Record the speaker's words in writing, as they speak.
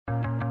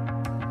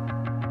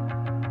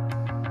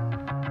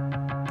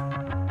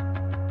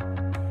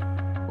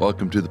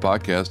Welcome to the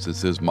podcast.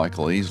 This is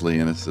Michael Easley,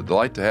 and it's a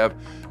delight to have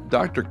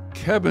Dr.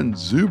 Kevin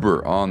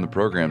Zuber on the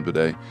program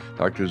today.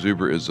 Dr.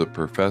 Zuber is a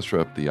professor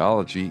of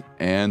theology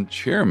and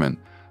chairman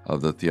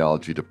of the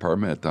theology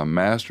department at the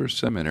Master's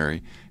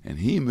Seminary, and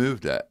he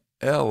moved to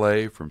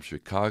L.A. from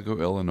Chicago,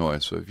 Illinois.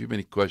 So if you have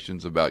any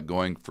questions about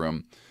going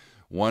from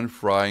one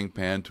frying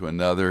pan to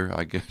another,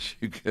 I guess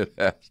you could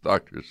ask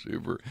Dr.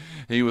 Zuber.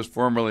 He was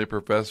formerly a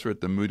professor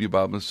at the Moody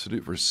Bible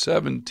Institute for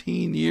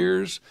 17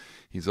 years.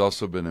 He's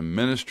also been in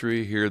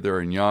ministry here, there,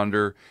 and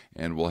yonder,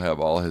 and we'll have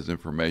all his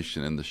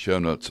information in the show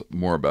notes,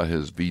 more about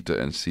his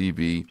Vita and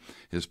CV.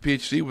 His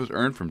PhD was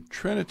earned from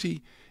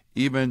Trinity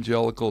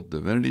Evangelical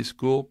Divinity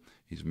School.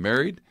 He's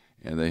married,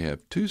 and they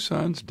have two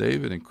sons,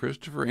 David and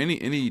Christopher.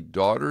 Any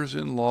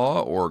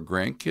daughters-in-law or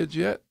grandkids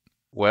yet?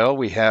 Well,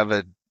 we have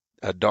a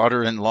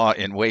daughter-in-law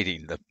in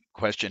waiting. The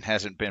question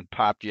hasn't been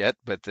popped yet,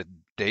 but the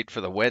date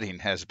for the wedding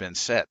has been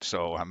set.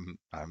 So I'm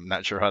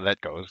not sure how that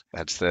goes.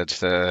 That's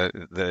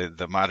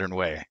the modern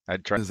way.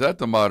 Is that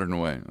the modern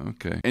way?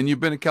 Okay. And you've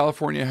been in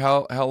California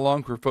how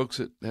long, for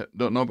folks that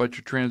don't know about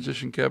your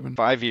transition, Kevin?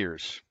 5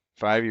 years.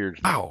 5 years.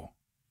 Wow.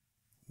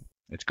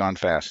 It's gone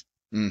fast.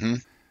 Mm-hmm.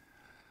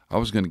 I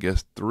was going to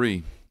guess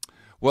 3.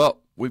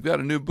 Well, we've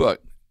got a new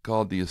book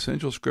called The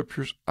Essential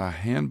Scriptures, a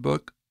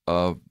handbook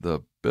of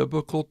the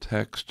biblical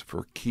text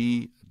for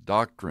key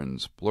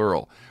doctrines,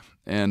 plural.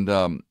 And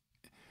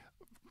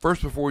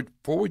first,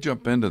 before we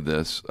jump into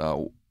this,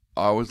 I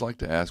always like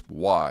to ask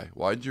why.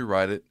 Why did you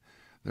write it?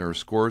 There are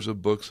scores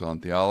of books on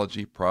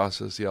theology,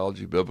 process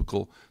theology,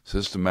 biblical,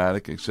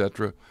 systematic,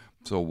 etc.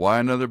 So why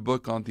another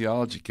book on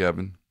theology,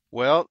 Kevin?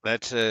 Well,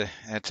 that's a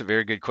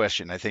very good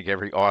question. I think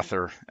every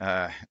author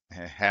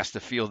has to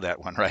field that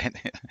one, right?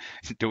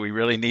 Do we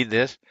really need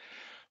this?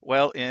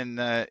 Well,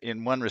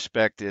 in one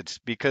respect, it's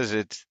because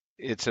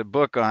it's a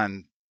book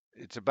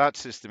it's about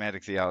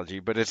systematic theology,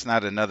 but it's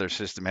not another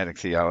systematic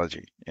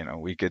theology. You know,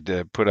 we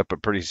could put up a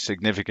pretty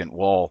significant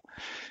wall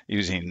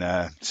using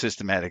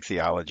systematic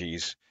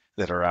theologies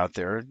that are out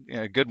there,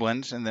 good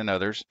ones and then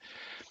others.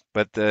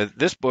 But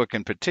this book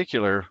in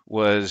particular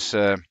was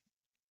one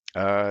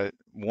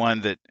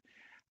that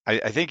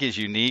I think is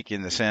unique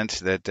in the sense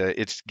that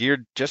it's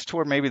geared just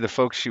toward maybe the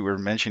folks you were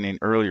mentioning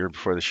earlier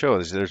before the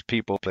show. There's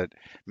people that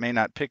may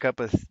not pick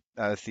up a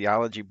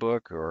theology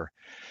book, or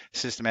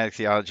systematic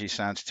theology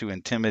sounds too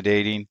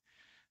intimidating.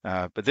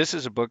 But this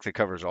is a book that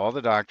covers all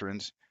the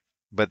doctrines.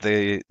 But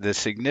the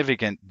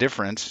significant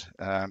difference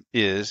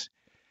is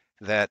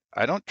that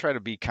I don't try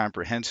to be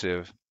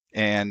comprehensive,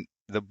 and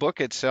the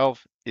book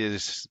itself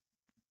is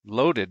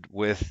loaded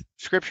with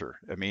scripture.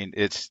 I mean,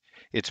 it's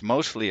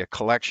mostly a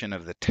collection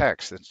of the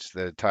text. That's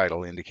the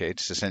title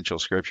indicates, essential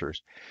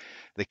scriptures.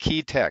 The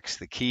key text,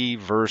 the key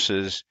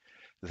verses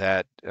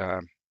that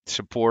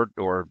support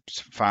or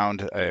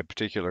found a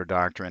particular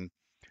doctrine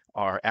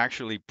are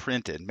actually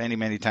printed. Many,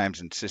 many times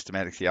in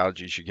systematic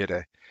theology, you get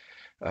a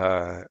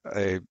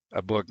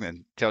book that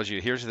tells you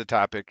here's the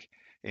topic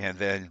and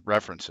then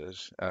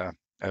references.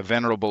 A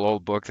venerable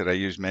old book that I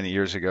used many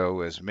years ago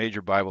was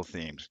Major Bible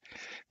Themes. It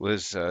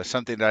was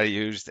something that I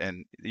used,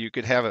 and you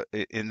could have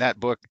in that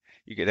book,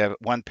 you could have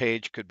one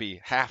page, could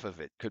be half of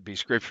it, could be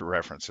scripture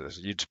references.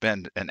 You'd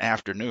spend an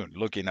afternoon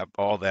looking up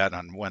all that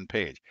on one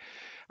page.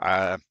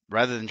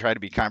 Rather than try to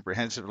be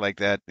comprehensive like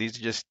that,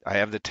 I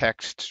have the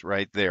texts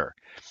right there.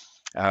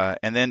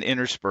 And then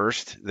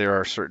interspersed, there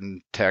are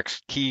certain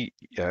text,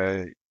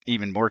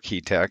 even more key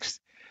texts,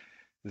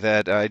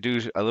 that I do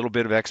a little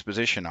bit of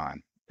exposition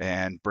on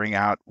and bring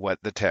out what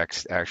the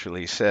text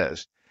actually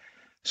says,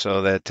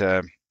 so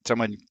that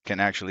someone can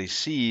actually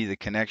see the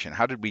connection.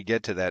 How did we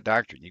get to that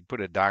doctrine? You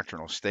put a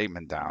doctrinal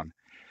statement down.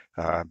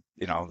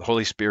 The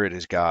Holy Spirit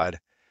is God.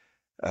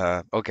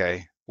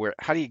 Okay,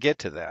 how do you get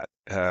to that?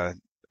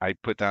 I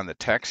put down the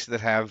texts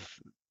that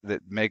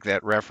make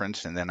that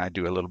reference, and then I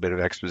do a little bit of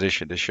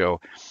exposition to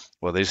show,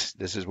 well, this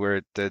is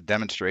where it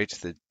demonstrates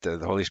that the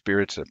Holy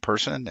Spirit's a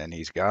person and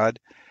He's God,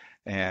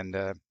 and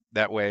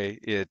that way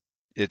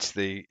it's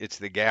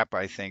the gap,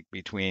 I think,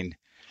 between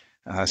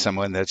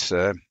someone that's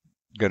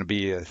going to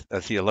be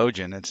a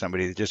theologian and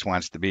somebody that just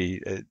wants to be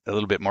a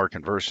little bit more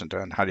conversant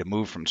on how to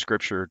move from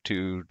Scripture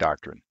to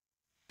doctrine.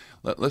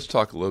 Let's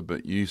talk a little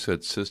bit. You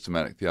said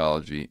systematic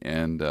theology,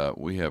 and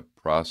we have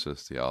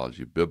process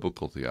theology,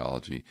 biblical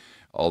theology,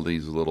 all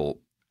these little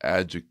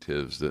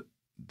adjectives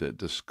that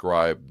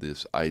describe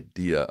this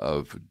idea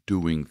of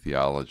doing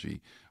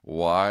theology.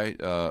 Why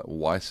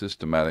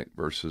systematic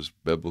versus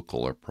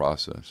biblical or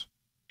process?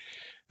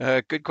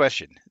 Good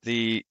question.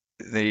 A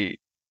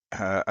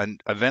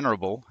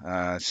venerable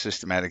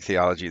systematic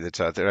theology that's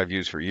out there I've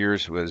used for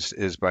years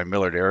is by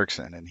Millard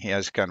Erickson, and he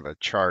has kind of a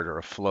chart or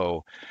a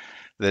flow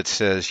that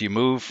says you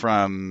move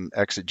from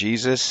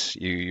exegesis,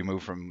 you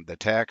move from the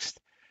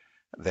text,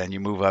 then you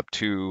move up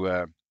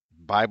to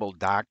Bible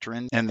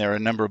doctrine, and there are a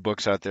number of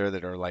books out there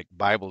that are like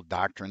Bible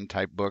doctrine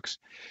type books.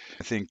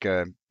 I think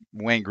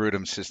Wayne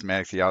Grudem's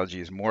systematic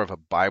theology is more of a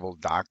Bible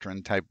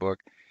doctrine type book,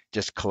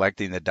 just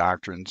collecting the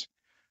doctrines.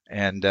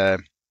 And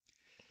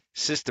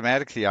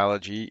systematic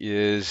theology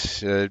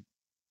is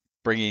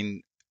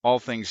bringing all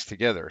things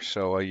together.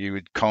 So you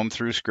would comb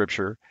through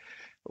Scripture,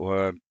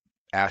 or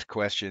ask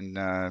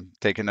question,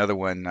 take another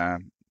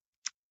one,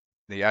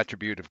 the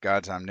attribute of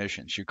God's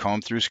omniscience. You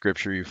comb through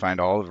Scripture, you find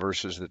all the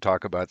verses that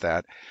talk about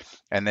that,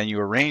 and then you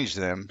arrange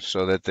them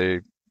so that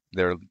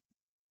they're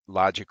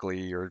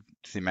logically or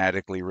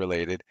thematically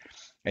related,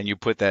 and you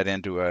put that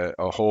into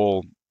a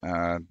whole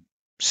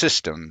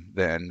system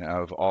then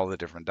of all the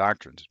different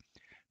doctrines.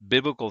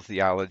 Biblical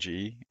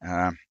theology,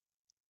 of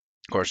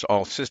course,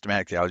 all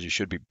systematic theology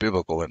should be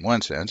biblical in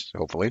one sense,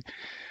 hopefully,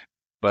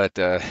 but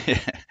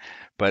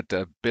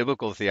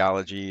biblical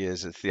theology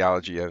is a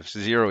theology of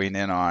zeroing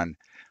in on,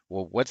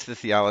 well, what's the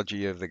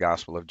theology of the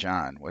Gospel of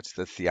John? What's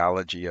the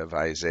theology of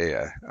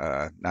Isaiah?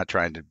 Not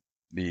trying to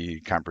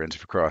be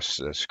comprehensive across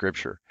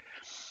Scripture.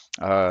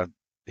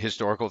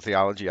 Historical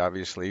theology,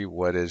 obviously,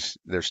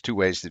 there's two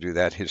ways to do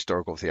that.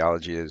 Historical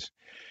theology is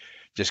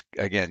just,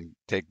 again,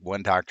 take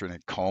one doctrine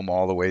and comb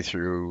all the way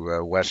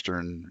through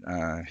Western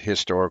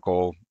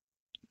historical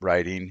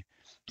writing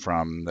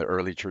from the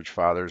early church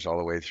fathers all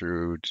the way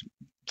through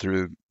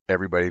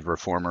everybody,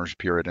 reformers,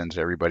 Puritans,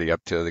 everybody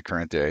up to the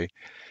current day.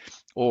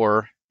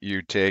 Or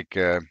you take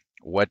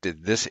what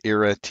did this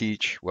era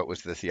teach? What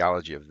was the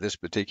theology of this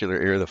particular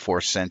era? The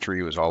 4th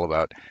century was all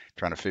about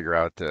trying to figure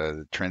out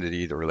the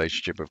Trinity, the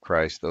relationship of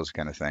Christ, those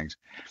kind of things.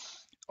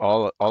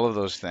 All of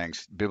those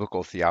things,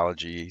 biblical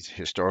theology,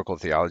 historical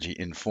theology,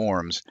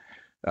 informs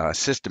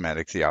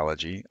systematic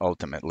theology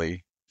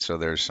ultimately. So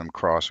there's some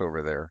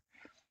crossover there.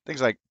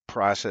 Things like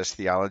process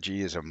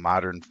theology is a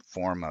modern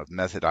form of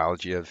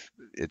methodology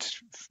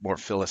it's more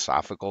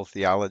philosophical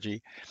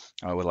theology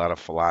with a lot of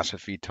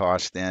philosophy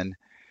tossed in.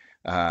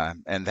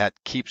 And that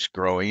keeps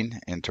growing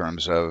in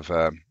terms of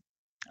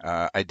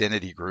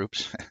identity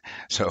groups.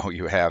 So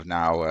you have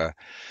now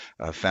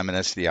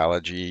feminist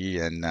theology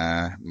and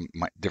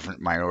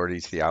different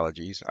minorities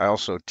theologies. I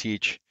also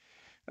teach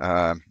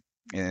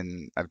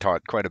I've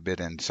taught quite a bit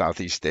in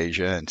Southeast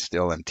Asia, and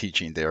still am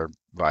teaching there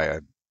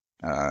via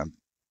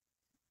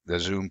the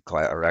Zoom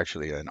class, or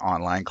actually an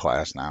online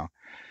class now.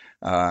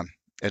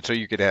 And so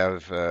you could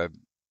have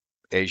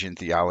Asian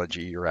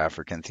theology or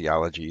African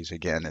theologies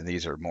again, and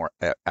these are more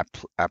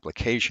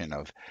application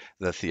of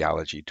the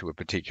theology to a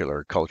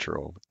particular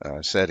cultural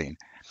setting.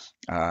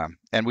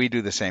 And we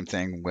do the same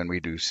thing when we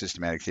do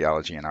systematic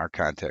theology in our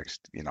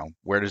context.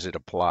 Where does it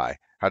apply?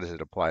 How does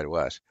it apply to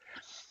us?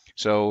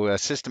 So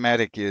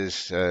systematic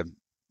is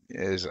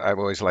I've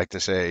always liked to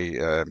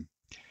say,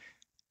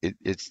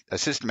 it's a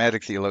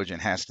systematic theologian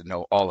has to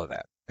know all of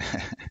that.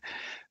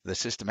 The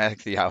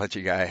systematic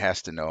theology guy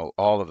has to know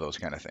all of those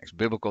kind of things.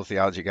 Biblical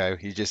theology guy,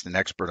 he's just an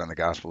expert on the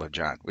Gospel of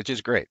John, which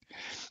is great.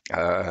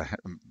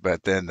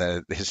 But then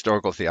the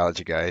historical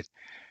theology guy,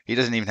 he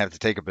doesn't even have to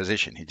take a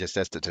position. He just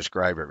has to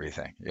describe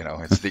everything.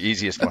 It's the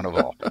easiest one of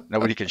all.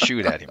 Nobody can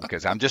shoot at him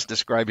because I'm just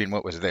describing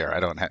what was there.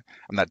 I'm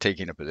not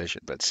taking a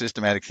position. But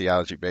systematic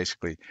theology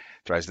basically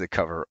tries to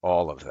cover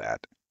all of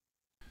that.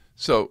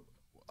 So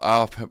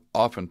I've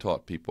often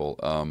taught people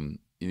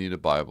you need a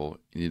Bible,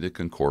 you need a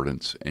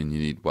concordance, and you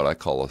need what I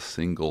call a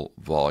single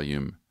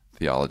volume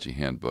theology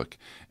handbook.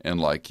 And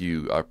like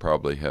you, I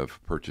probably have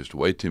purchased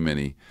way too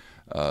many,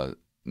 not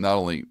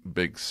only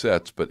big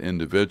sets, but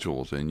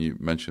individuals. And you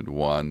mentioned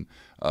one.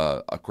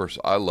 Of course,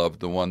 I loved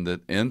the one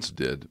that Enns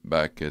did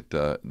back at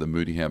the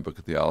Moody Handbook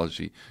of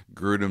Theology.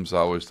 Grudem's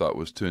I always thought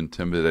was too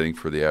intimidating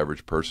for the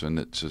average person.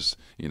 It's just,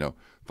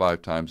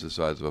 5 times the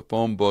size of a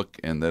phone book,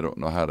 and they don't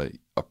know how to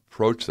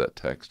approach that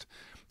text.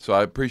 So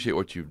I appreciate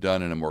what you've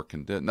done in a more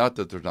condensed, not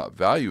that there's not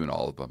value in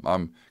all of them.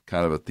 I'm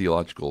kind of a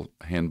theological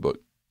handbook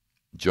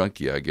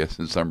junkie, I guess,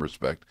 in some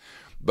respect.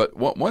 But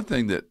one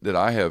thing that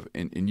I have,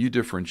 and you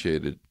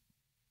differentiated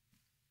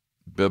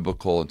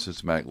biblical and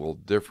systematic a little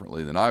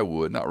differently than I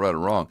would, not right or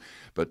wrong,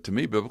 but to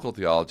me, biblical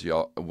theology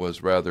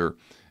was rather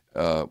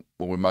what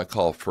we might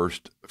call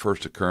first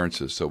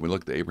occurrences. So we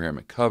look at the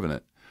Abrahamic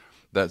covenant,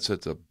 that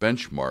sets a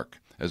benchmark,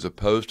 as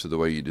opposed to the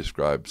way you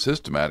describe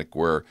systematic,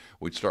 where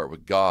we'd start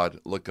with God,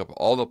 look up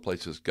all the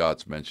places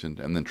God's mentioned,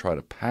 and then try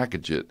to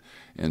package it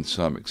in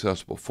some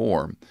accessible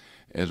form,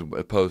 as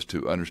opposed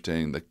to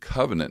understanding the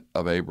covenant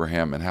of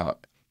Abraham and how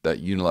that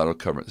unilateral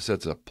covenant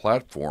sets a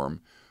platform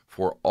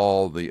for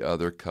all the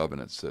other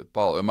covenants that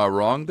follow. Am I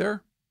wrong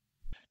there?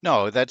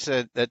 No,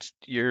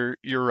 you're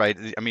right.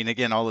 I mean,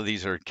 again, all of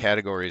these are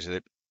categories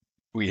that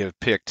we have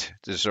picked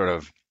to sort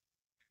of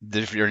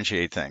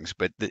differentiate things.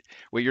 But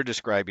what you're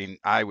describing,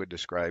 I would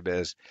describe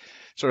as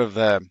sort of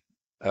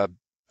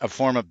a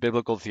form of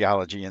biblical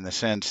theology, in the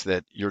sense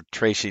that you're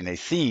tracing a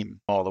theme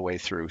all the way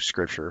through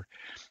Scripture,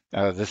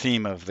 the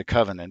theme of the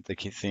covenant, the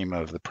theme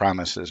of the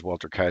promises,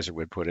 Walter Kaiser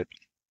would put it,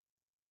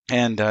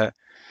 and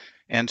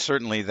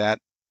certainly that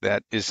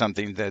is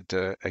something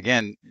that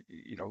again,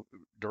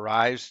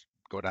 derives.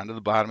 Go down to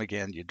the bottom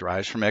again. You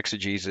derives from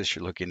exegesis.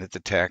 You're looking at the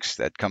text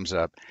that comes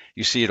up.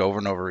 You see it over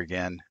and over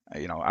again.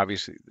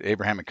 Obviously, the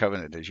Abrahamic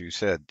covenant, as you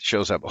said,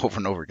 shows up over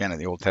and over again in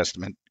the Old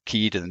Testament,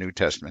 key to the New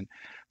Testament.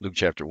 Luke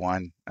chapter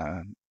 1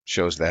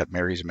 shows that.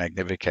 Mary's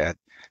Magnificat,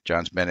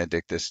 John's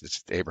Benedictus,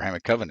 it's the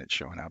Abrahamic covenant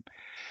showing up.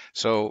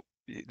 So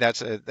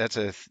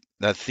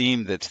a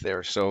theme that's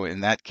there. So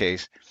in that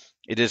case,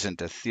 it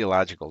isn't a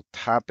theological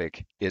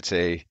topic. It's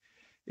a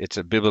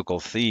biblical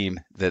theme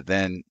that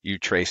then you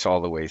trace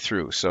all the way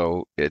through.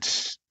 So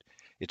it's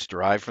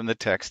derived from the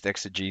text,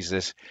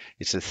 exegesis.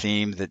 It's a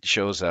theme that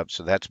shows up.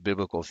 So that's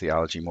biblical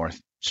theology, more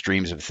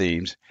streams of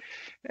themes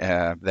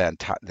than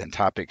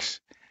topics.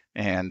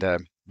 And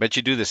but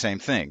you do the same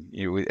thing.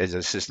 You, as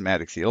a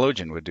systematic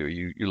theologian would do.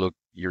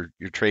 You're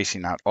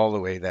tracing out all the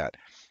way that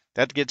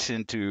gets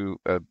into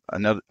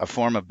a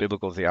form of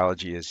biblical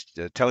theology is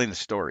telling the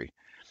story.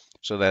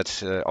 So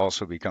that's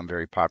also become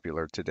very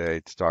popular today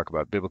to talk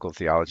about biblical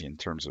theology in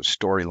terms of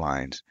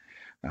storylines.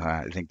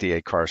 I think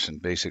D.A. Carson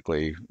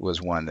basically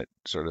was one that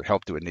sort of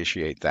helped to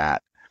initiate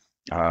that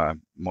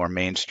more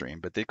mainstream.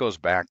 But it goes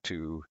back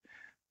to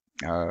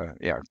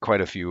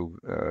quite a few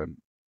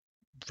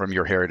from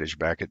your heritage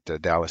back at the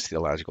Dallas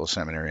Theological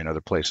Seminary and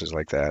other places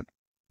like that.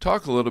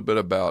 Talk a little bit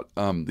about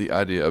the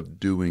idea of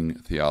doing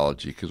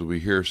theology, because we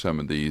hear some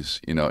of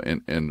these,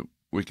 and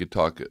we could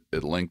talk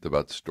at length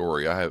about the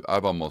story.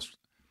 I've almost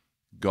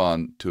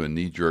gone to a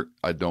knee-jerk,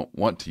 I don't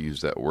want to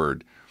use that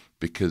word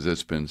because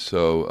it's been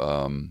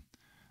so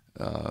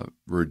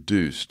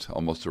reduced,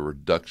 almost a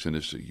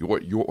reductionist.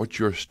 What's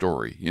your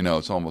story?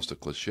 It's almost a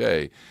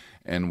cliche,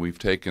 and we've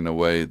taken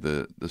away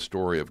the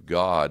story of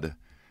God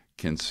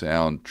can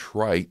sound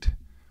trite.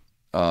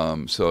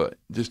 So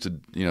just to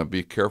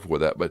be careful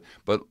with that.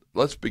 But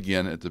let's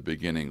begin at the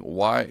beginning.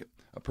 Why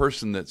a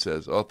person that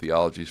says, "Oh,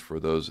 theology's for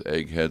those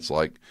eggheads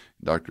like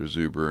Dr.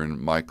 Zuber and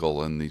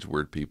Michael and these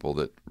weird people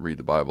that read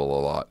the Bible a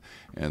lot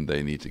and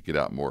they need to get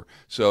out more."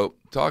 So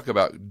talk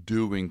about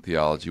doing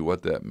theology,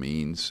 what that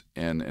means,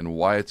 and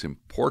why it's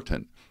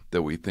important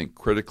that we think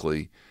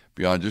critically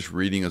beyond just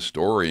reading a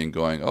story and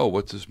going, "Oh,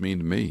 what's this mean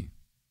to me?"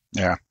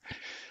 Yeah.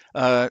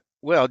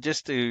 Well,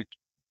 just to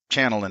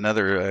channel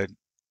another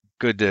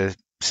good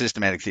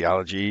systematic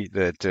theology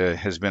that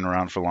has been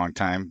around for a long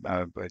time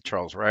by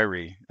Charles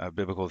Ryrie,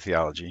 Biblical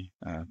Theology,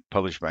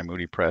 published by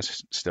Moody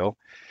Press still.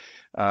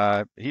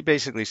 He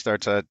basically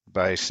starts out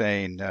by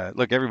saying,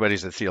 look,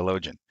 everybody's a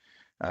theologian.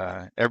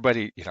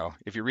 Everybody,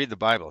 if you read the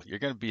Bible,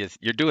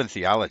 you're doing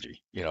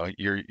theology.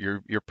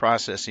 You're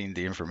processing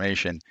the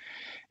information,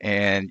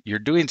 and you're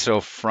doing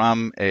so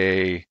from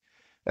a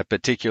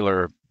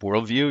particular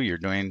worldview.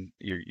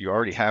 You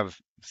already have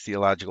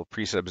theological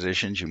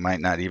presuppositions you might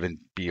not even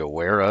be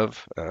aware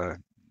of.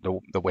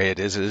 The way it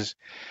is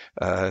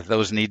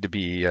those need to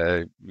be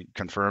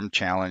confirmed,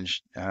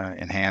 challenged,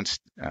 enhanced,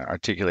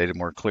 articulated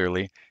more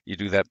clearly. You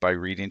do that by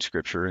reading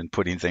scripture and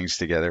putting things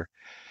together.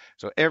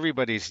 So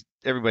everybody's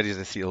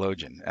a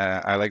theologian.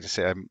 I like to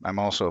say I'm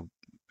also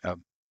a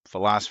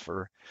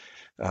philosopher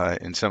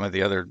in some of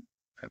the other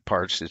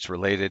parts. It's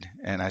related,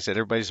 and I said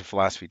everybody's a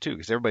philosophy too,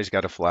 because everybody's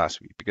got a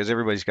philosophy, because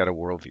everybody's got a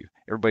worldview.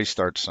 Everybody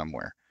starts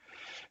somewhere.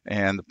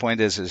 And the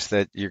point is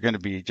that you're going to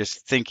be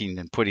just thinking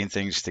and putting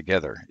things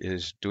together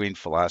is doing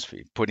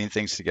philosophy. Putting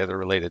things together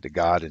related to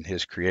God and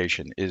his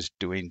creation is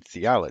doing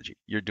theology.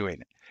 You're doing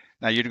it.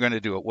 Now, you're going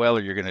to do it well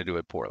or you're going to do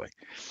it poorly.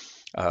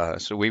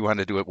 So we want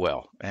to do it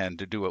well. And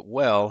to do it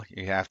well,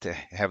 you have to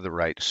have the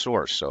right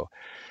source. So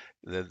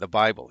the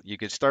Bible, you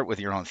could start with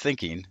your own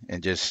thinking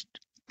and just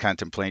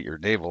contemplate your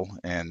navel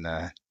and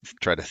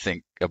try to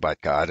think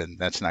about God. And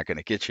that's not going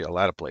to get you a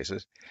lot of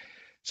places.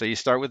 So you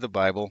start with the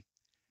Bible.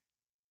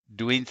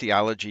 Doing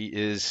theology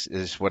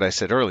is what I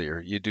said earlier.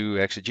 You do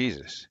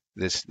exegesis.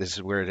 This is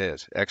where it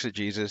is.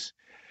 Exegesis,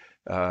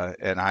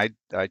 and I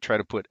try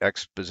to put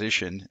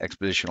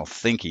expositional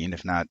thinking,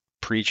 if not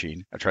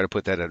preaching. I try to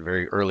put that at a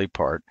very early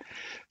part.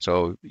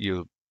 So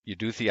you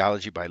do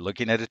theology by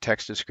looking at a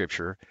text of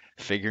scripture,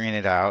 figuring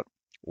it out,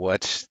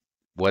 what's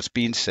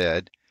being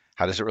said,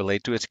 how does it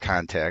relate to its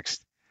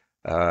context,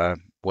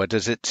 what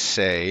does it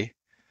say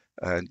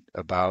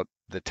about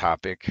the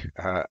topic.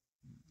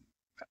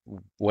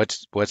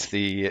 What's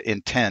the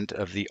intent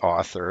of the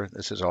author?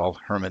 This is all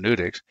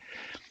hermeneutics.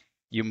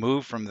 You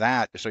move from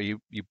that, so you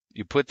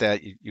put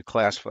that, you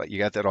classify, you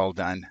got that all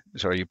done.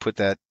 So you put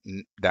that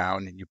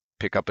down and you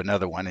pick up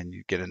another one and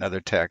you get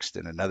another text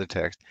and another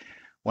text.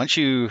 Once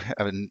you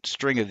have a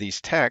string of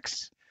these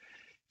texts,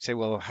 say,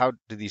 well, how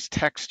do these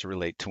texts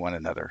relate to one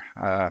another?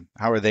 How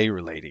are they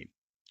relating?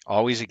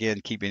 Always,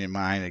 again, keeping in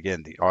mind,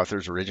 again, the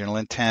author's original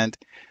intent,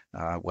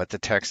 what the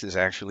text is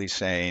actually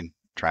saying.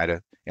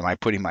 Am I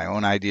putting my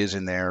own ideas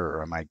in there,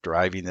 or am I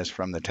deriving this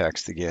from the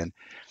text again?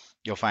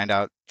 You'll find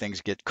out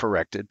things get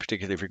corrected,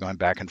 particularly if you're going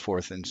back and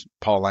forth in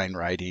Pauline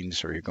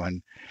writings, or you're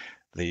going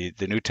the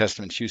New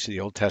Testament's use of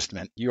the Old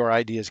Testament. Your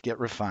ideas get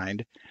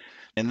refined,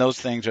 and those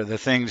things are the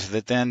things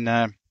that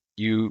then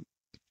you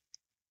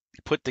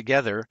put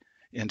together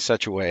in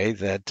such a way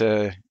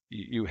that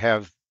you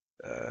have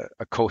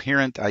a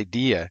coherent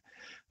idea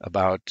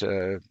about,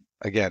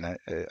 again,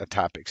 a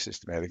topic,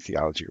 systematic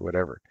theology or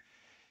whatever.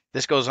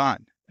 This goes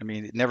on. I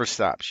mean, it never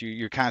stops.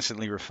 You're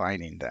constantly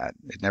refining that.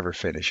 It never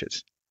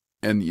finishes.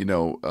 And,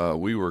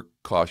 we were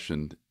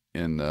cautioned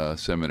in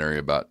seminary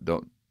about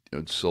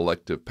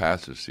selective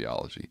passage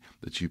theology,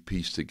 that you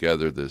piece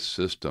together this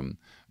system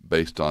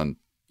based on,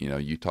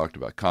 you talked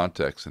about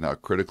context and how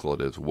critical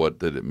it is. What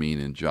did it mean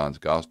in John's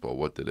gospel?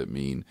 What did it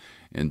mean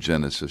in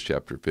Genesis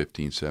chapter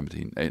 15,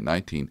 17, 8,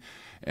 19?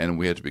 And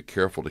we have to be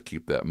careful to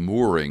keep that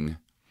mooring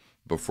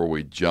before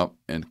we jump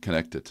and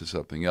connect it to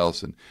something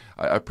else. And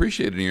I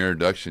appreciated in your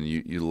introduction,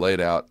 you laid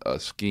out a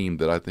scheme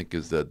that I think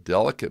is the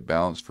delicate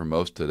balance for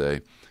most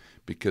today,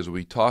 because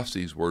we toss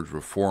these words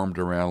reformed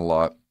around a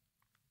lot.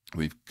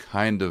 We've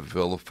kind of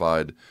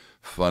vilified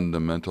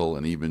fundamental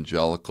and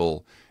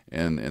evangelical,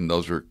 and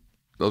those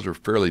are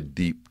fairly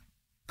deep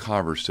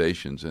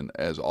conversations. And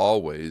as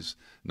always,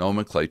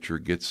 nomenclature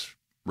gets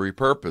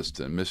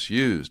repurposed and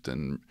misused.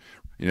 And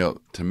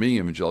to me,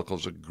 evangelical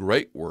is a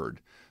great word.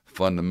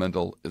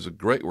 Fundamental is a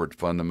great word.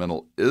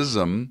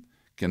 Fundamentalism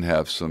can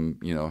have some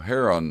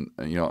hair on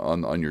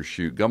your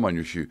shoe, gum on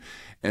your shoe,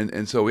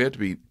 and so we have to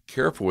be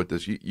careful with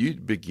this. You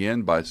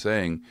begin by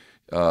saying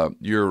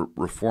you're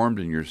reformed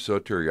in your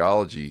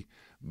soteriology,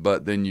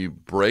 but then you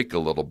break a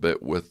little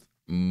bit with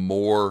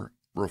more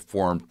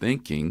reformed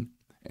thinking,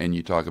 and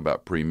you talk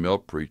about pre-mill,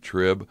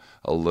 pre-trib,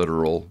 a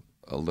literal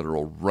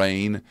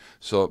reign.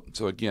 So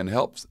again,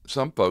 helps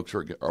some folks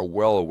are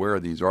well aware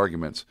of these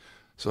arguments.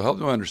 So help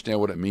them understand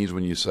what it means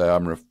when you say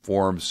I'm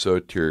reformed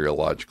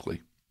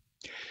soteriologically.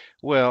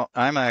 Well,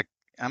 I'm a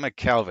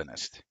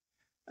Calvinist,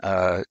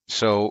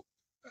 so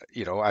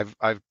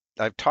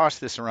I've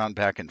tossed this around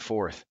back and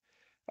forth.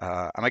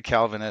 I'm a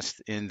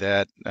Calvinist in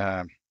that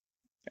the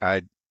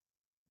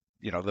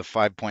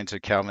 5 points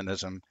of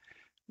Calvinism,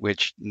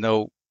 which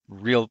no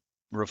real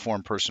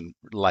Reformed person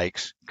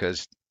likes,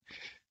 because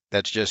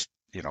that's just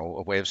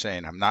a way of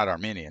saying I'm not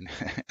Arminian.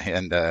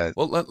 And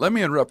well, let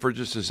me interrupt for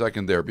just a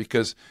second there,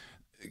 because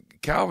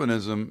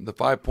Calvinism, the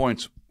 5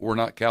 points were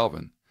not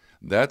Calvin.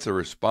 That's a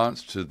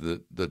response to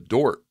the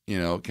Dort,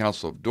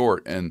 Council of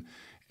Dort, and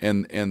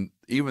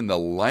even the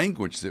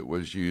language that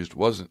was used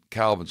wasn't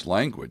Calvin's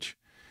language.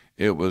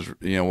 It was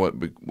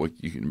what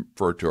you can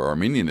refer to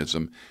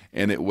Arminianism,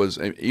 and it was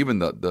even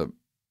the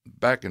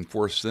back and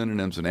forth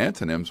synonyms and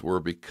antonyms were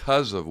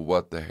because of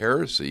what the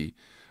heresy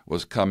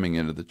was coming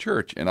into the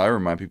church. And I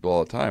remind people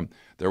all the time,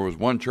 there was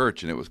one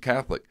church and it was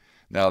Catholic.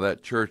 Now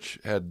that church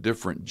had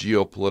different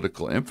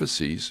geopolitical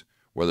emphases,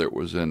 whether it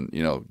was in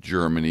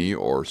Germany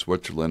or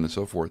Switzerland and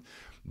so forth.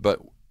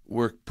 But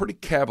we're pretty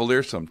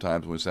cavalier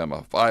sometimes when we say I'm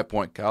a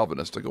 5-point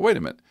Calvinist. I go, wait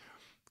a minute,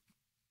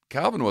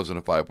 Calvin wasn't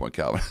a 5-point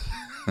Calvinist.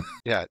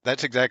 Yeah,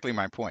 that's exactly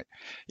my point.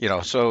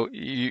 So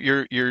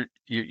you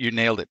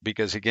nailed it,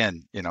 because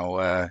again,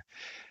 I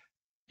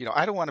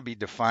don't want to be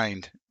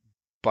defined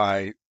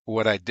by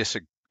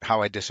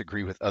how I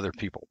disagree with other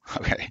people.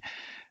 Okay.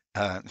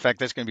 In fact,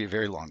 that's going to be a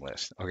very long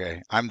list.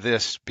 Okay. I'm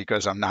this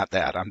because I'm not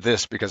that. I'm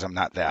this because I'm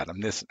not that.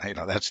 I'm this,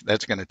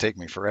 that's going to take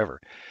me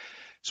forever.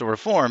 So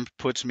Reformed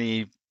puts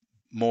me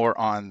more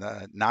on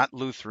the not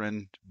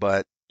Lutheran,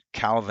 but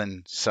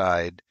Calvin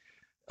side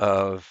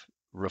of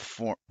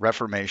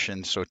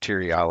Reformation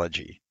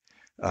soteriology,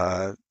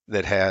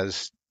 that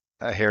has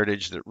a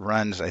heritage that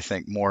runs, I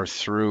think, more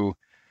through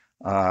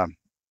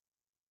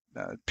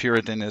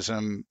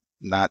Puritanism,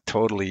 not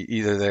totally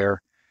either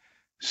there.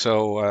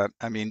 So,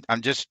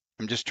 I'm just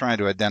trying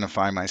to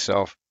identify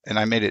myself, and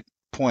I made it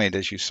point,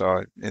 as you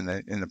saw in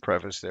the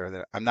preface there,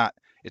 that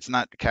it's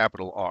not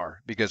capital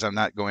R, because I'm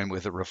not going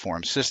with a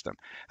Reformed system.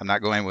 I'm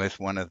not going with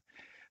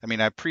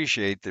I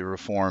appreciate the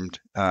Reformed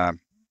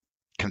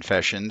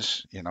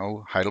confessions,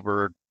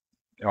 Heidelberg,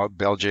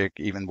 Belgic,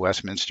 even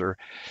Westminster,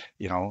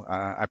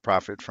 I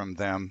profit from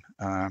them.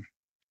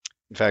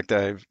 In fact,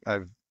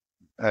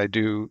 I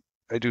do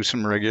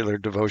some regular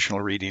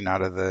devotional reading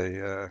out of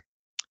the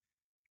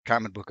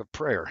Common Book of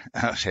Prayer.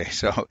 Okay,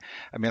 so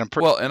I'm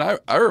pretty well, and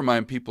I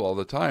remind people all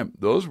the time,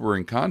 those were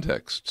in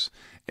contexts,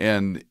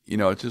 and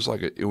it's just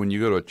like when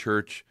you go to a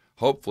church,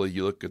 hopefully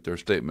you look at their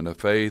statement of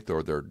faith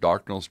or their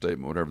doctrinal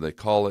statement, whatever they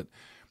call it.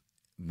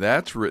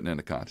 That's written in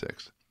a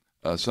context.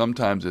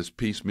 Sometimes it's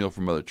piecemeal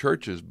from other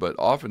churches, but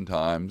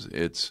oftentimes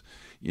it's,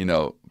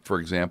 for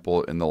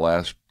example, in the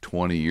last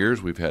 20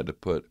 years, we've had to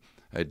put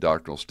a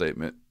doctrinal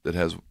statement that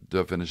has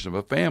definition of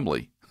a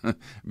family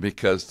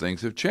because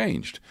things have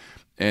changed.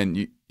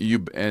 And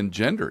and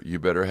gender, you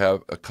better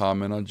have a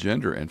comment on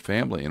gender and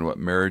family and what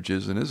marriage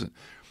is and isn't.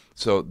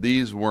 So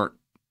these weren't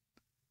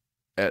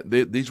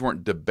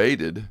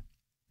debated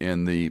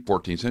in the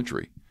 14th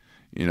century.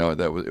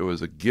 It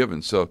was a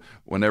given. So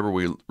whenever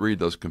we read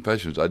those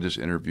confessions, I just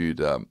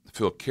interviewed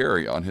Phil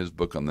Carey on his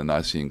book on the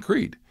Nicene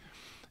Creed,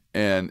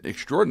 and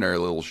extraordinary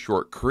little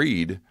short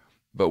creed,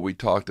 but we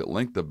talked at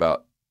length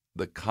about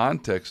the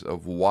context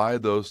of why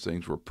those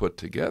things were put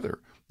together.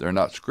 They're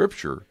not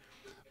scripture,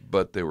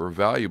 but they were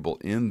valuable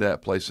in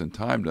that place and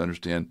time to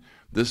understand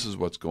this is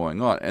what's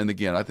going on. And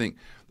again, I think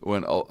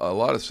when a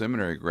lot of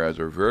seminary grads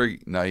are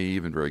very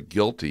naive and very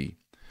guilty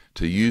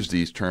to use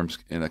these terms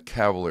in a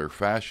cavalier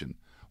fashion.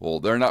 Well,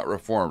 they're not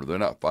Reformed, they're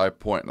not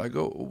 5-point. And I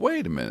go,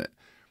 wait a minute.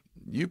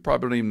 You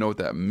probably don't even know what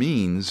that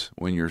means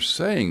when you're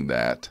saying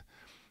that.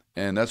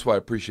 And that's why I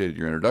appreciated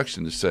your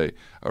introduction to say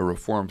a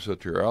Reformed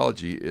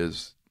soteriology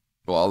is,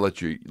 well, I'll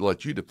let you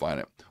define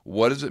it.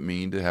 What does it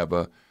mean to have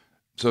a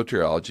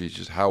soteriology is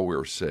just how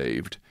we're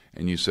saved,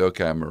 and you say,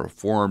 okay, I'm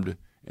reformed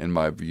in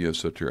my view of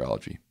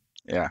soteriology.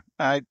 Yeah,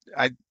 I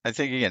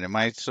think again in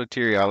my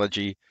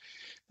soteriology,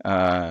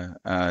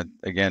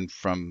 again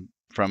from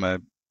a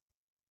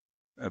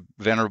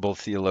venerable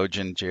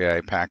theologian,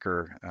 J.I.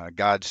 Packer,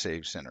 God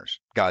saves sinners.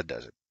 God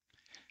does it.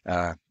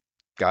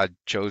 God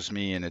chose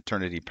me in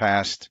eternity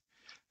past.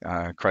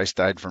 Christ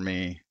died for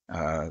me.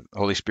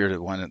 Holy Spirit is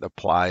the one that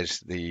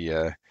applies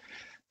the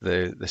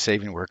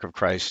saving work of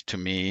Christ to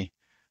me.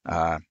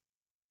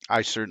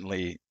 I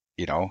certainly,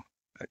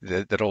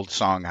 that old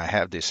song, I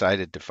have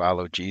decided to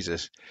follow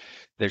Jesus.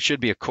 There should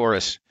be a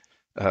chorus.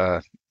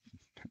 I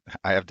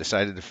have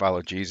decided to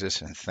follow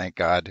Jesus, and thank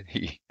God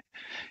he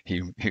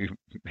he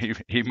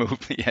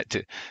moved me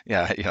to,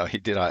 he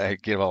did. I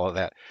give all of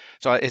that.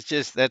 So it's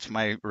just, that's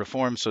my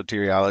Reformed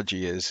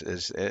soteriology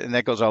is, and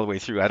that goes all the way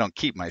through. I don't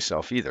keep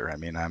myself either. I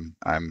mean,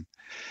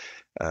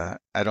 I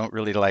don't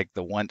really like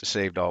the once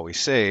saved always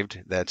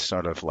saved. That's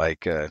sort of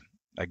like a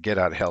get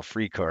out of hell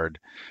free card.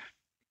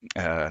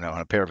 On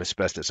a pair of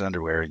asbestos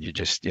underwear, and you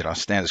just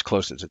stand as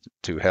close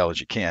to hell as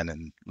you can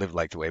and live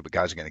like the way, but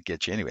God's going to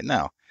get you anyway.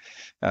 No,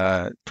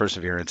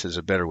 perseverance is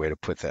a better way to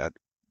put that.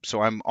 So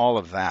I'm all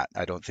of that.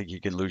 I don't think you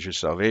can lose your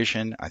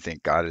salvation. I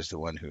think God is the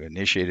one who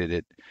initiated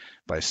it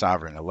by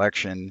sovereign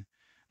election.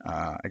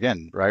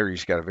 Again,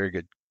 Ryrie's got a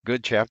very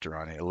good chapter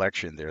on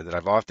election there that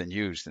I've often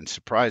used and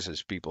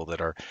surprises people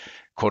that are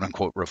quote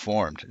unquote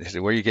reformed. They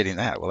say, where are you getting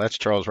that? Well, that's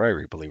Charles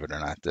Ryrie, believe it or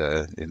not.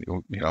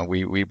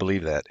 We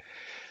believe that.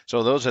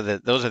 So those are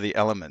the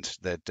elements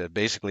that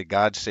basically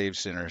God saves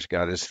sinners.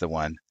 God is the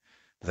one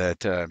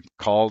that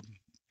called.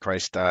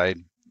 Christ died.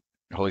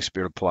 Holy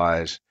Spirit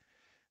applies.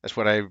 That's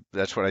what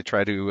I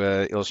try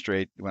to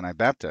illustrate when I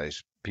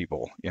baptize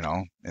people. In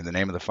the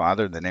name of the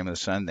Father, in the name of the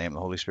Son, in the name of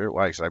the Holy Spirit.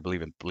 Why? Because I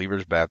believe in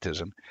believers'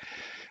 baptism,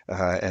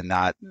 and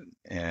not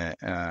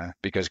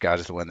because God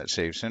is the one that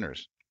saves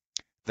sinners.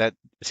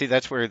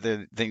 That's where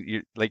the thing,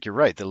 you're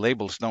right. The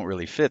labels don't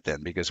really fit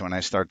then, because when I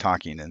start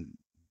talking in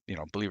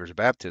believers'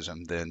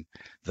 baptism, then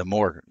the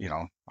more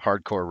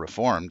hardcore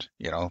Reformed,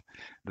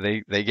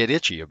 they get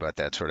itchy about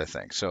that sort of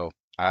thing. So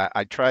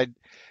I tried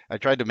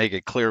to make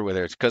it clear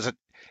whether it's because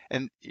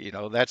I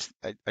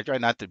try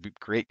not to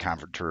create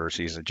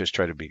controversies. I just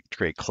try to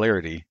create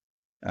clarity.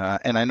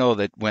 And I know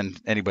that when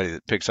anybody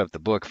that picks up the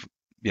book,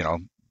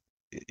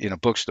 in a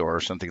bookstore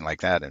or something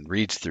like that, and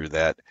reads through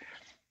that,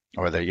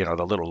 or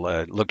the little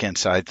look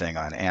inside thing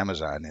on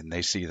Amazon, and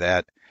they see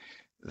that,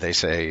 they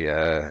say,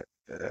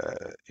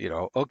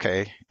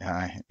 okay,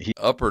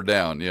 up or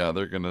down. Yeah,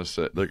 they're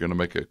gonna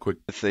make a quick.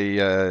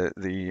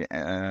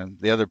 The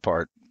other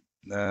part,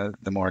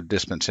 the more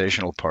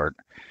dispensational part,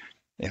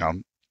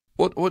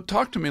 Well,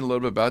 talk to me a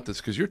little bit about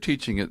this, because you're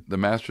teaching at the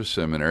Master's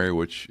Seminary,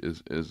 which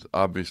is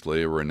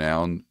obviously a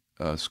renowned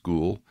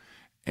school,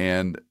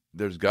 and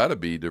there's got to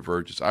be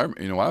divergence. I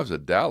was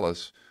at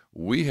Dallas.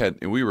 We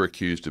were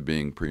accused of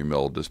being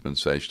premill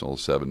dispensational,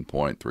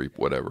 7.3,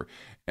 whatever,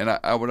 and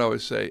I would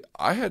always say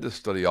I had to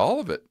study all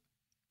of it.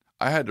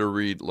 I had to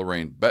read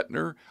Lorraine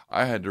Bettner.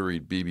 I had to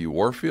read B.B.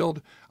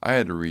 Warfield. I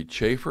had to read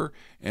Schaeffer,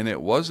 and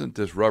it wasn't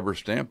this rubber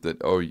stamp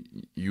that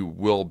you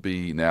will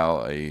be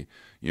now a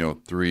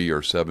 3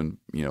 or 7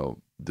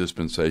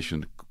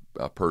 dispensation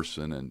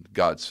person, and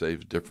God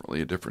saves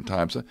differently at different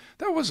times.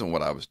 That wasn't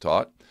what I was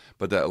taught,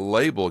 but that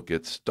label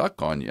gets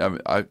stuck on you. I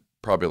mean, I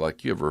probably,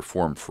 like you, have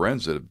Reformed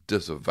friends that have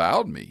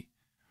disavowed me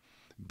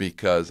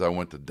because I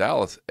went to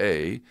Dallas,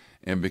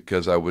 and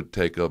because I would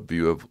take a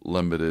view of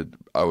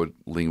I would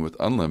lean with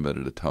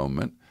unlimited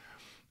atonement.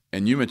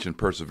 And you mentioned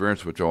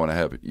perseverance, which I want to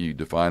have you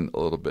define a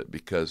little bit,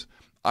 because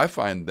I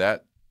find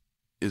that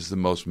is the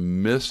most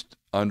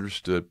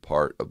misunderstood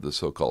part of the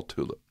so-called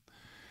TULIP.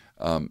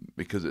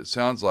 Because it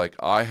sounds like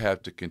I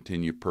have to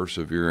continue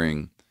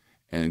persevering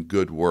in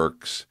good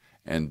works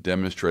and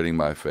demonstrating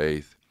my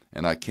faith,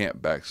 and I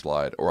can't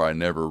backslide, or I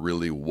never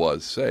really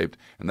was saved.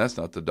 And that's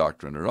not the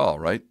doctrine at all,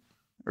 right?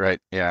 Right.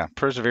 Yeah.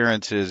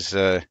 Perseverance is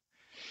a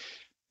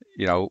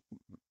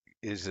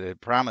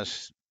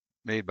promise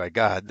made by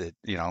God that,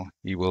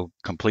 He will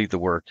complete the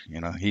work.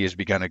 He has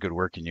begun a good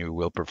work in you,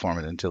 will perform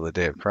it until the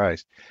day of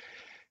Christ.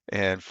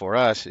 And for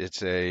us,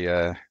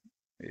 I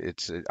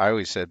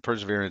always said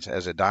perseverance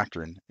as a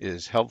doctrine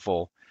is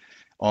helpful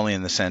only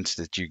in the sense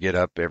that you get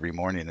up every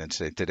morning and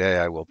say, today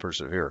I will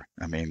persevere.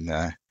 I mean,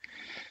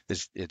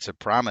 it's a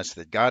promise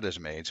that God has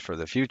made for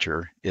the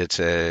future. It's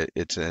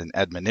an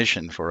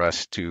admonition for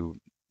us to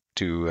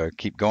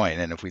keep going.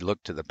 And if we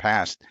look to the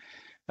past,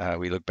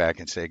 we look back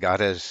and say, God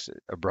has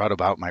brought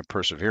about my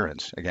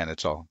perseverance. Again,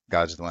 it's all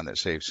God's the one that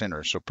saves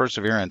sinners. So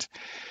perseverance,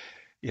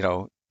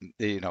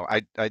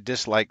 I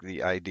dislike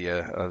the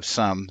idea of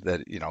some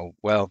that,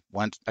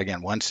 once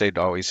saved,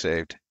 always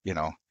saved,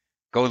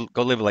 go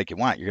live like you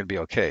want. You're going to be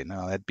okay.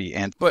 No, that'd be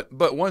But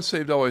once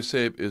saved, always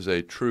saved is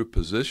a true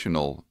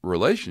positional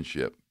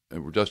relationship.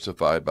 And we're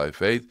justified by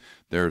faith.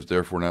 There's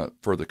therefore not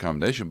further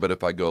condemnation. But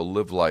if I go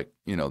live like,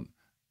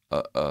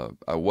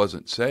 I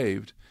wasn't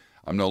saved,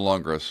 I'm no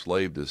longer a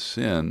slave to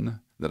sin,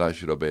 that I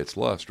should obey its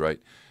lust,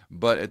 right?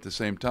 But at the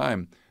same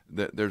time,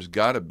 there's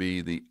got to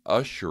be the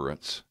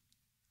assurance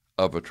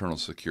of eternal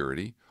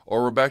security,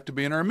 or we're back to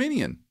being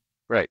Arminian.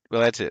 Right.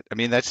 Well, that's it. I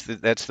mean, that's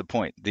the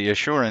point. The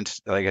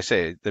assurance, like I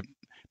say, the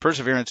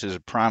perseverance is a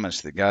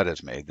promise that God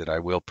has made that I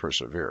will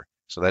persevere.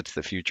 So that's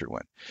the future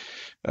one.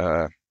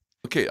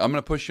 Okay, I'm going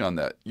to push you on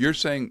that. You're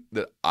saying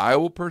that I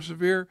will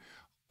persevere,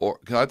 or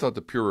because I thought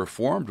the pure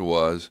Reformed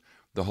was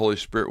the Holy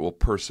Spirit will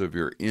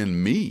persevere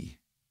in me.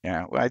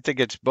 Yeah, well, I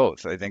think it's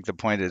both. I think the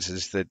point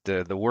is that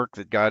the work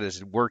that God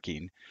is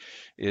working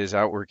is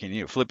outworking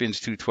you. Philippians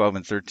 2:12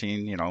 and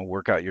 13,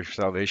 work out your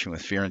salvation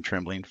with fear and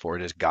trembling, for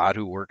it is God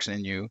who works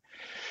in you.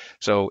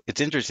 So it's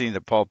interesting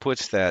that Paul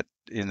puts that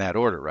in that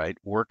order, right?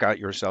 Work out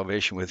your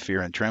salvation with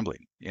fear and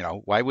trembling.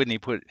 Why wouldn't he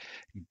put,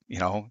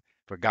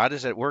 for God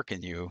is at work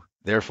in you,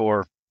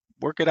 therefore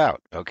work it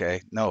out.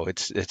 Okay. No,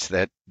 it's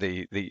that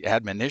the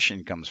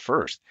admonition comes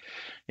first.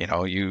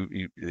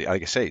 You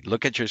like I say,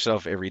 look at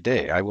yourself every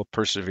day. I will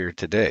persevere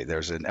today.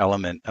 There's an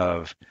element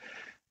of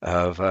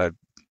a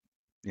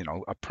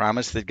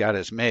promise that God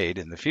has made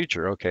in the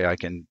future. Okay,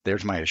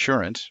 there's my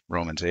assurance,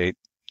 Romans 8,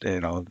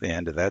 the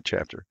end of that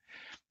chapter.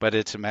 But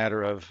it's a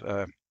matter of,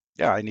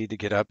 I need to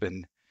get up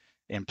and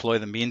employ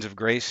the means of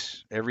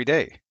grace every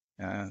day.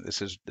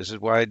 This is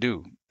why I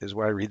do. This is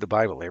why I read the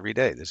Bible every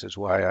day. This is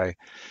why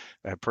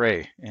I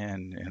pray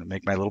and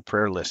make my little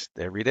prayer list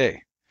every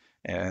day.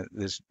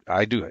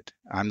 I do it.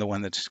 I'm the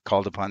one that's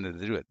called upon to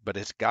do it. But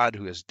it's God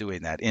who is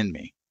doing that in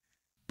me.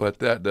 But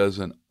that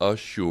doesn't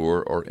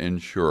assure or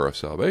ensure a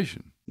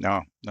salvation.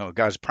 No,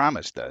 God's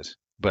promise does.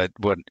 But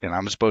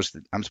I'm supposed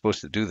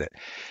to do that.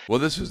 Well,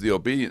 this is the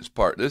obedience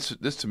part. This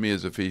to me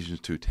is Ephesians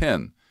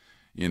 2:10.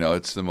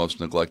 It's the most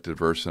neglected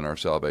verse in our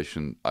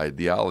salvation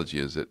ideology.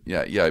 Is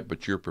that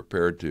but you're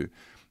prepared to.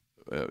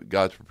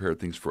 God's prepared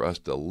things for us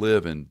to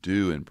live and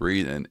do and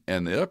breathe.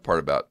 And the other part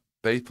about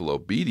faithful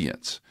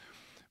obedience,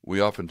 we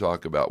often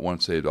talk about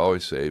once saved,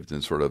 always saved,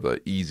 and sort of a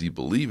easy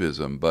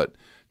believism. But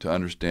to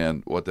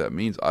understand what that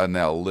means, I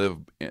now live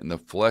in the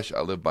flesh.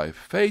 I live by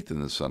faith in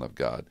the Son of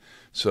God.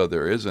 So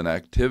there is an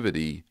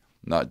activity,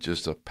 not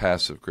just a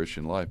passive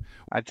Christian life.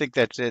 I think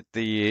that's it.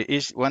 The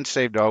once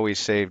saved, always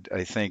saved,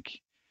 I think,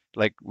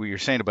 like we were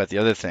saying about the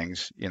other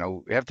things,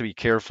 we have to be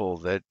careful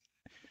that,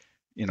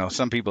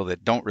 some people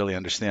that don't really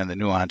understand the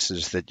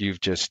nuances that you've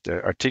just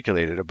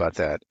articulated about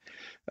that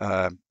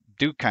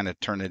do kind of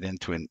turn it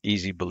into an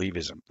easy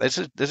believism. This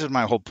is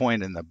my whole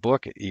point in the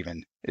book,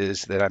 even,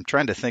 is that I'm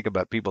trying to think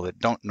about people that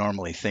don't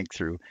normally think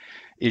through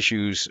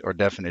issues or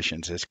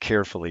definitions as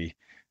carefully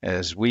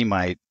as we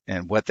might,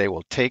 and what they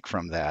will take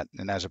from that.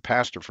 And as a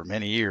pastor for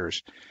many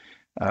years,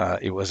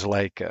 it was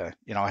like, I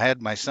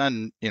had my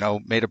son,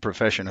 made a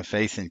profession of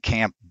faith in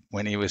camp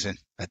when he was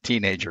a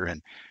teenager,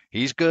 and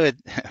he's good.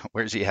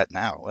 Where's he at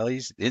now? Well,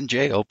 he's in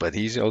jail, but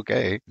he's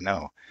okay.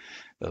 No,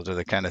 those are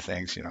the kind of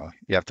things, you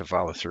have to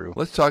follow through.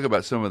 Let's talk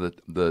about some of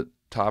the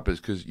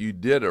topics, because you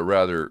did a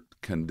rather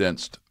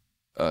condensed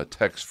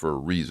text for a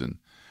reason,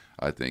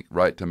 I think,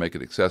 right, to make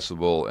it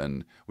accessible.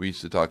 And we used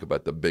to talk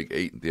about the big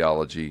 8 in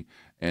theology,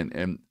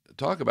 and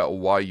talk about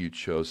why you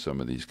chose some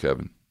of these,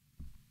 Kevin.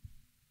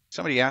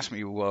 Somebody asked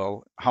me,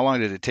 well, how long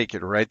did it take you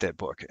to write that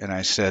book? And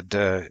I said,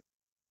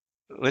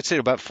 let's say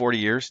about 40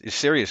 years,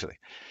 seriously,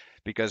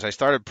 because I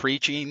started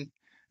preaching,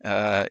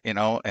 and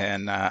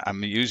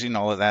I'm using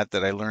all of that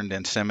I learned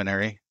in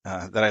seminary,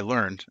 not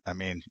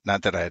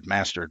that I had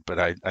mastered, but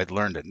I'd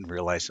learned it and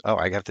realized,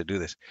 I have to do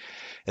this.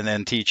 And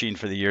then teaching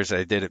for the years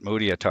I did at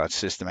Moody, I taught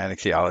systematic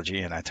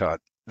theology, and I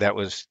taught that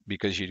was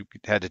because you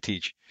had to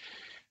teach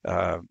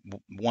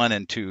 1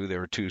 and 2. There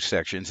were 2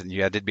 sections, and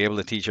you had to be able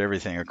to teach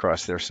everything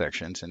across their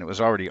sections, and it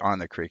was already on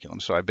the curriculum,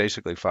 so I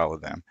basically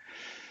followed them.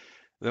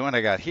 Then when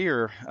I got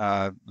here,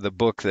 the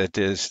book that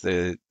is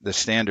the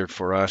standard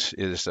for us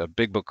is a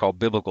big book called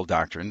Biblical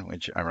Doctrine,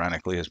 which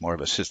ironically is more of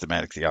a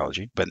systematic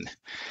theology, but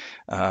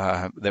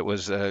that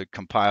was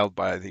compiled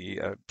by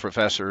the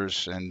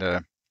professors and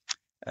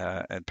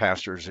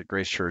pastors at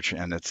Grace Church,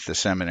 and it's the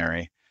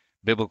seminary,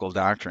 Biblical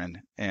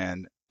Doctrine.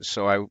 And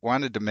so I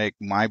wanted to make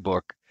my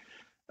book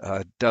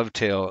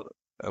dovetail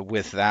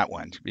with that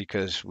one,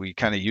 because we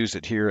kind of use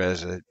it here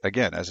as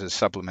a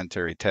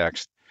supplementary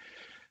text.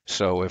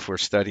 So if we're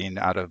studying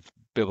out of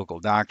biblical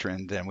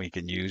doctrine, then we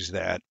can use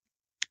that.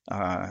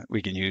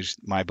 We can use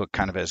my book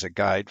kind of as a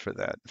guide for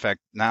that. In fact,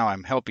 now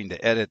I'm helping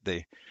to edit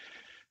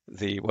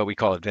the what we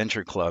call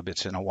Adventure Club.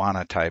 It's an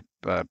Awana type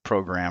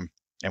program,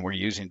 and we're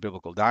using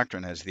biblical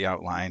doctrine as the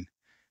outline,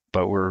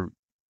 but we're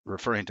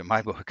referring to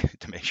my book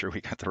to make sure we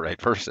got the right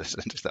verses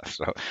and stuff.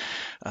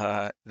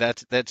 So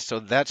that's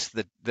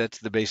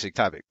the basic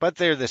topic. But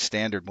they're the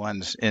standard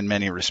ones in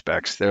many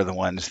respects. They're the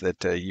ones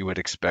that you would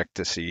expect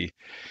to see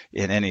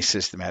in any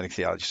systematic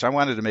theology. So I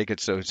wanted to make it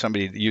so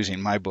somebody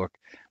using my book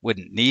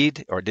wouldn't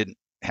need or didn't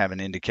have an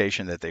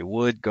indication that they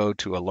would go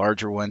to a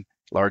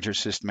larger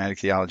systematic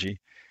theology,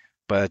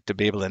 but to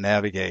be able to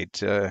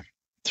navigate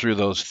through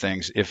those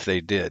things if they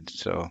did.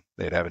 So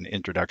they'd have an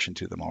introduction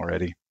to them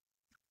already.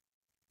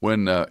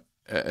 When,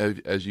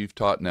 as you've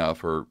taught now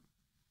for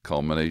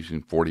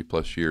culmination 40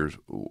 plus years,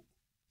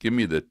 give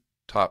me the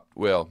top,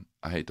 well,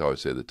 I hate to always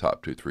say the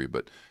top 2, 3,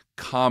 but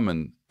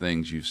common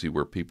things you see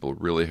where people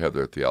really have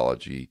their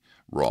theology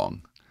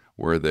wrong,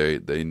 where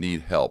they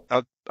need help?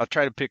 I'll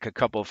try to pick a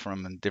couple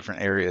from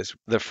different areas.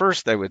 The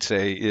first I would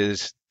say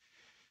is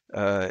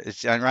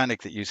it's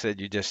ironic that you said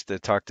you just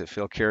talked to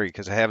Phil Carey,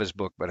 because I have his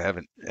book, but I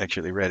haven't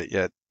actually read it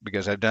yet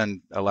because I've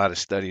done a lot of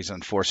studies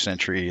on fourth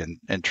century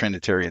and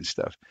Trinitarian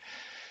stuff.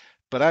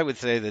 But I would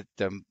say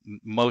that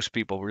most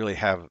people really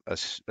have a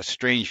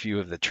strange view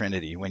of the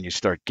Trinity when you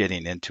start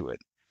getting into it.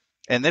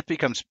 And that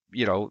becomes,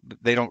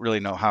 they don't really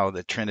know how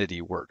the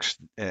Trinity works.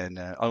 And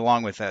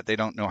along with that, they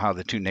don't know how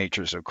the two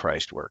natures of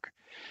Christ work.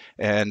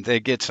 And they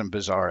get some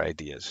bizarre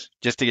ideas.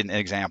 Just to get an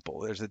example,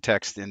 there's a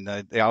text in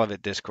the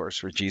Olivet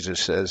Discourse where Jesus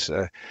says,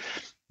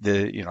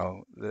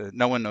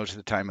 no one knows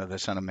the time of the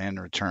Son of Man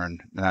to return,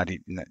 not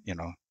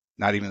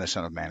even the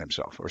Son of Man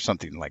himself, or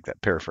something like that,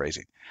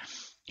 paraphrasing.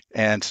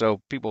 And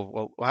so people,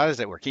 well, how does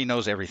that work? He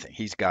knows everything.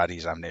 He's God.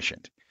 He's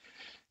omniscient.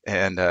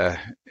 And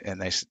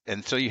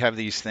so you have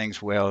these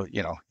things. Well,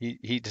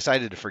 he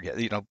decided to forget.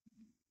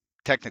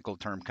 Technical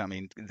term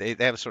coming. They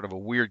have sort of a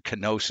weird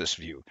kenosis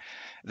view.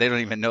 They don't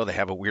even know they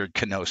have a weird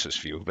kenosis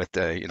view. But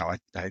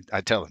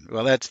I tell them,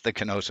 well, that's the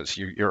kenosis.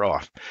 You're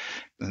off.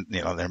 And,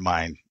 their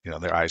mind,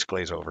 their eyes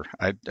glaze over.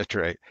 I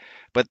try,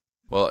 but.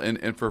 Well,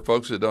 and for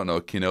folks that don't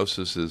know,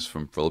 kenosis is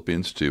from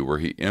Philippians 2, where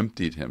he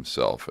emptied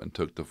himself and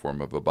took the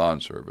form of a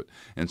bondservant.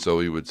 And so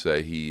he would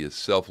say he is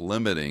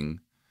self-limiting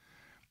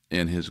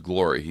in his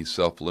glory. He's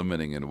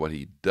self-limiting in what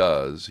he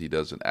does. He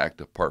doesn't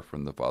act apart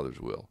from the Father's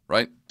will,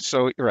 right?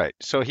 So, right.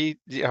 So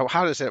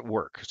how does that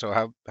work?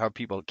 So how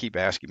people keep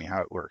asking me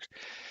how it works.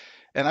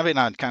 And I've been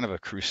on kind of a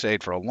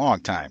crusade for a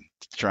long time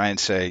to try and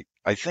say,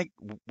 I think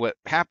what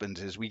happens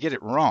is we get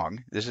it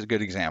wrong. This is a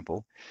good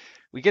example.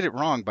 We get it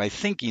wrong by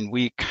thinking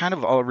we kind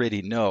of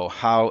already know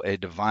how a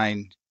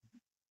divine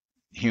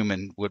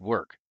human would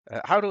work.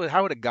 How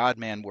would a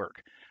God-man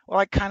work? Well,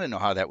 I kind of know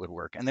how that would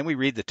work. And then we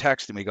read the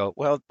text and we go,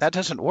 well, that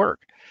doesn't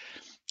work.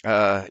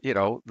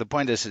 The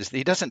point is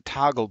he doesn't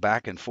toggle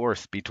back and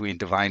forth between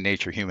divine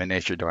nature, human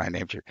nature, divine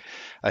nature.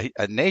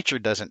 A nature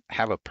doesn't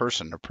have a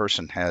person. A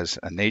person has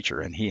a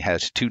nature, and he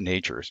has two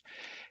natures.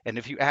 And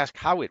if you ask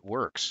how it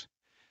works,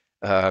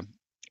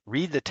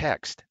 read the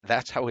text.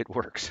 That's how it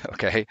works.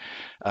 Okay,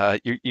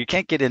 you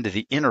can't get into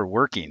the inner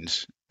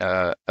workings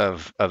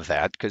of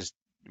that, because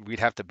we'd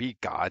have to be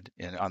God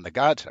on the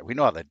God side. We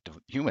know how the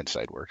human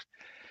side works.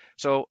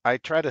 So I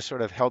try to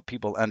sort of help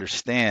people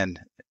understand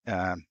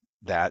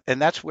that,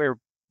 and that's where,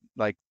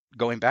 like,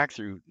 going back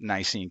through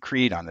Nicene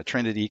Creed on the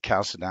Trinity,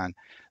 Chalcedon,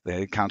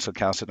 the Council of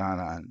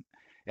Chalcedon,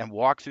 and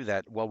walk through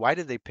that. Well, why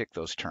did they pick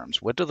those terms?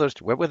 What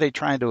were they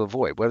trying to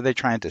avoid? What were they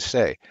trying to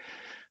say?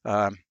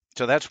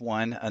 So that's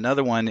one.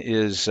 Another one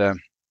is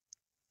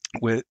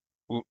with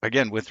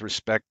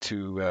respect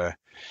to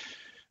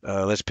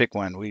let's pick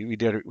one. We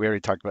already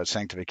talked about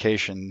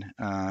sanctification,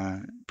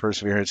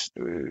 perseverance.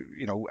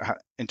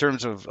 In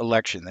terms of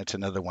election, that's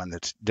another one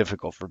that's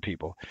difficult for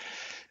people,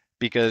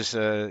 because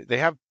they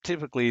have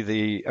typically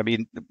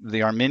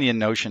the Arminian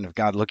notion of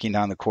God looking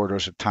down the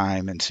corridors of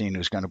time and seeing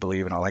who's going to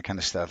believe and all that kind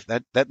of stuff.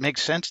 That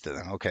makes sense to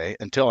them, okay,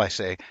 until I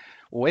say,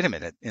 well, wait a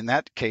minute. In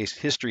that case,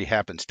 history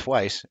happens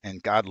twice,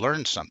 and God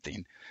learns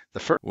something.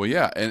 Well,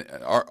 yeah, and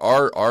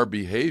our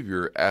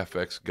behavior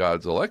affects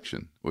God's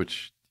election,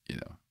 which,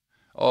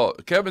 oh,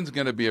 Kevin's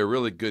going to be a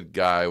really good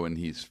guy when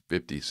he's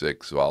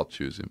 56, so I'll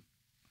choose him.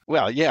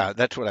 Well, yeah,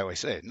 that's what I always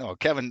say. No,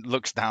 Kevin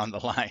looks down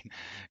the line.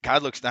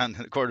 God looks down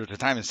the corridor at a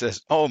time and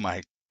says, "Oh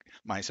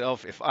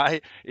myself, if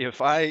I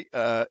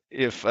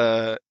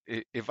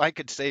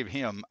could save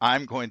him,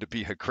 I'm going to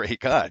be a great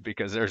God,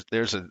 because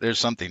there's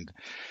something."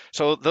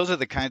 So those are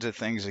the kinds of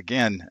things,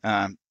 again,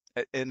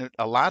 and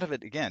a lot of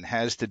it, again,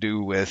 has to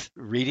do with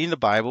reading the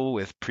Bible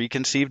with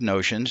preconceived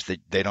notions that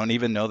they don't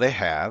even know they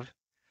have.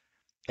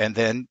 And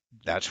then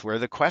that's where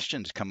the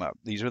questions come up.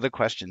 These are the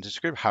questions in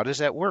Scripture. How does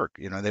that work?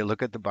 They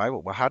look at the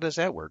Bible. Well, how does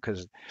that work?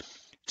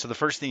 So the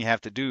first thing you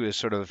have to do is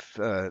sort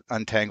of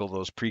untangle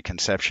those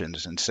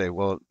preconceptions and say,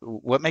 well,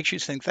 what makes you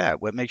think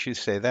that? What makes you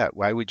say that?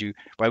 Why would you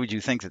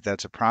think that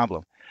that's a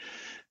problem?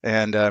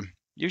 And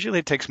usually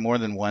it takes more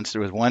than once.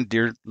 There was one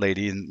dear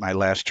lady in my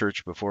last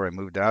church before I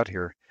moved out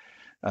here,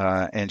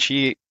 and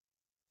she,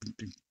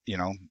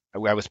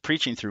 I was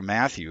preaching through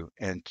Matthew,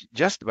 and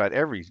just about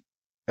every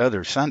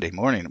other Sunday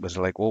morning it was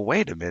like, well,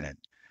 wait a minute,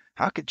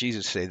 how could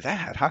Jesus say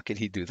that? How could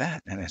he do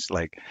that? And it's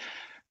like,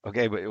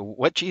 okay, but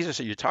what Jesus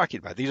are you talking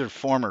about? These are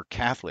former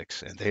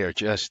Catholics, and they are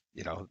just,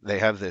 they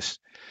have this,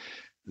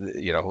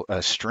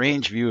 a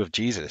strange view of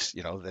Jesus,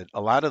 that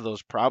a lot of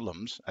those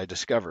problems I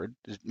discovered,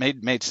 it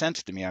made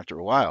sense to me after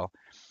a while.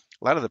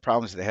 A lot of the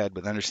problems they had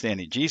with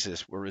understanding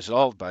Jesus were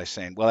resolved by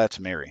saying, well, that's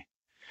Mary.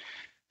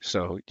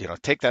 So,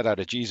 take that out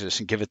of Jesus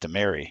and give it to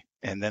Mary.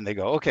 And then they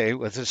go, okay,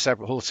 well, it's a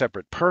whole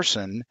separate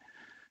person.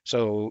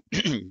 So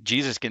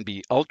Jesus can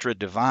be ultra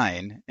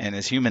divine, and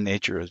his human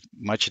nature is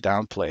much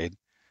downplayed.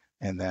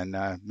 And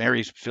then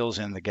Mary fills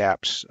in the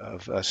gaps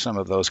of some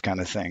of those kind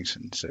of things.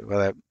 And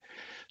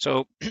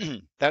so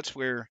that's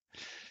where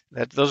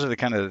those are the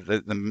kind of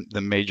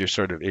the major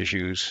sort of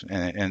issues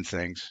and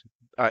things.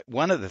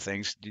 one of the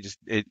things,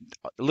 a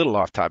little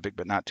off topic,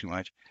 but not too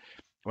much.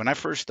 When I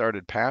first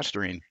started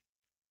pastoring,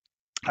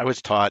 I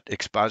was taught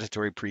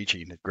expository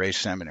preaching at Grace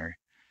Seminary.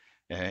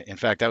 In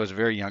fact, I was a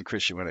very young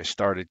Christian when I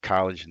started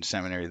college and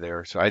seminary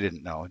there, so I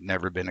didn't know,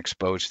 never been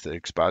exposed to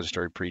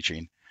expository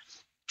preaching.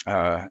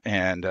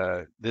 And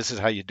this is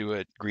how you do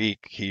it: Greek,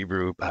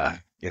 Hebrew.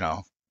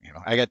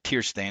 I got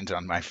tear stains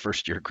on my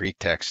first year Greek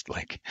text.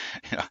 Like,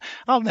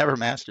 I'll never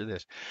master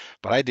this,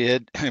 but I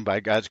did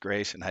by God's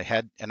grace, and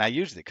I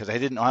used it because I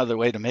didn't know other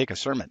way to make a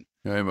sermon.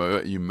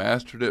 You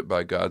mastered it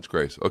by God's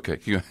grace. Okay.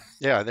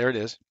 Yeah, there it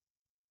is.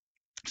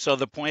 So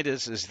the point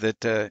is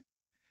that,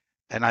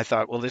 and I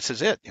thought, well, this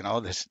is it.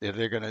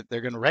 They're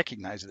gonna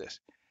recognize this.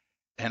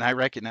 And I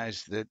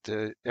recognized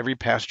that every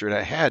pastorate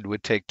I had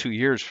would take 2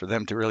 years for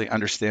them to really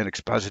understand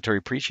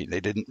expository preaching.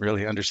 They didn't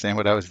really understand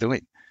what I was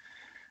doing.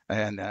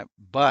 And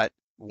but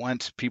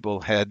once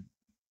people had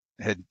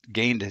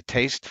gained a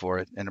taste for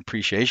it, an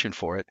appreciation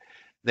for it,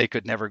 they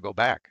could never go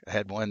back. I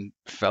had one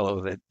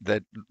fellow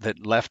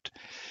that left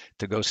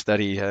to go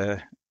study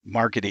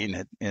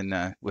marketing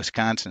in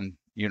Wisconsin,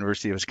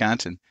 University of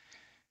Wisconsin.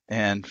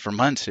 And for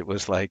months, it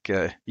was like,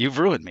 you've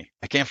ruined me.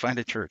 I can't find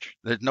a church.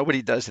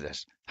 Nobody does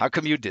this. How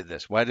come you did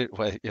this? Why?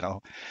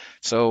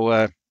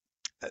 So,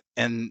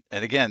 and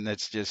again,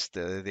 that's just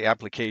the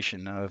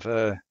application of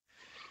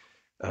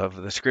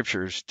the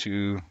scriptures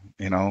to,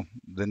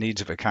 the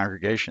needs of a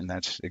congregation.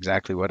 That's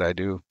exactly what I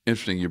do.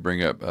 Interesting you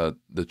bring up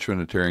the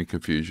Trinitarian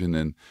confusion.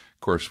 And, of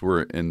course,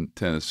 we're in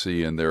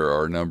Tennessee, and there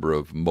are a number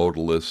of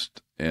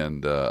modalist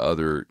and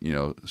other,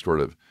 sort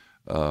of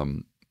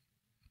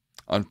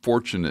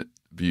unfortunate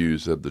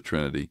views of the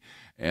Trinity.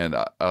 And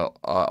I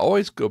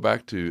always go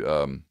back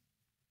to,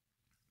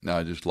 now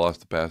I just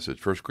lost the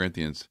passage, 1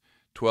 Corinthians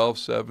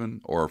 12:7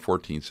 or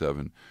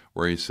 14:7,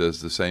 where he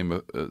says the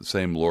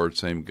same Lord,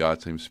 same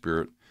God, same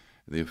Spirit,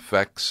 the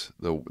effects,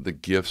 the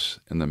gifts,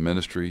 and the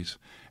ministries.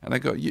 And I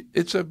go,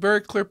 it's a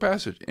very clear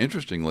passage.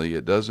 Interestingly,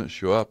 it doesn't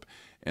show up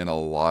in a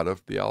lot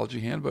of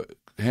theology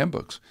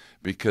handbooks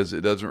because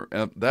it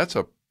doesn't. That's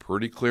a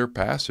pretty clear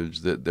passage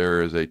that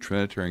there is a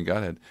Trinitarian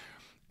Godhead.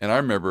 And I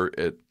remember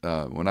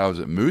when I was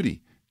at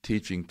Moody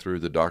teaching through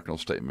the doctrinal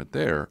statement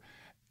there,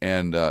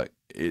 and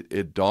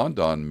it dawned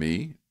on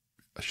me,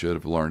 I should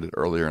have learned it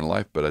earlier in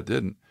life, but I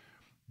didn't.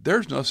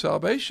 There's no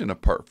salvation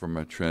apart from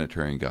a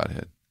Trinitarian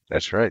Godhead.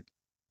 That's right.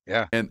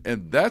 Yeah. And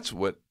that's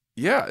what,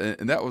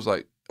 and that was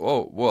like,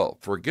 oh, well,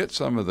 forget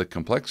some of the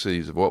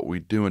complexities of what we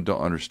do and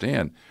don't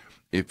understand.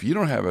 If you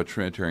don't have a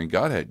Trinitarian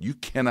Godhead, you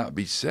cannot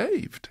be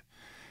saved.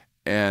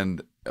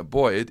 And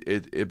boy,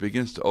 it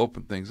begins to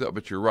open things up.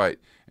 But you're right.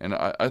 And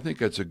I think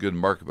that's a good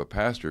mark of a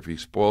pastor. If he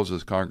spoils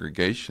his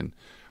congregation,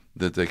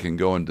 that they can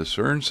go and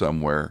discern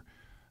somewhere,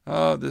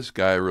 this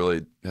guy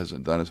really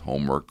hasn't done his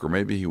homework, or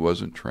maybe he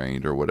wasn't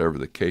trained, or whatever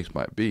the case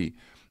might be.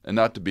 And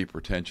not to be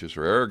pretentious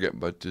or arrogant,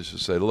 but just to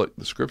say, look,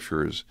 the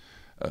Scripture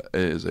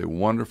is a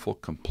wonderful,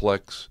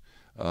 complex,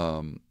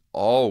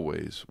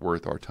 always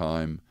worth our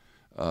time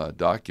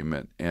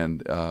document.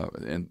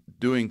 And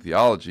doing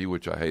theology,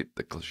 which I hate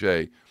the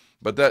cliche,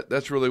 but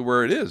that's really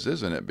where it is,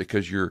 isn't it?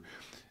 Because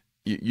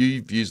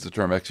you've used the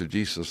term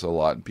exegesis a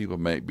lot, and people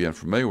may be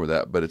unfamiliar with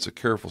that, but it's a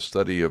careful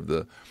study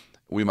of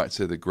we might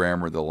say the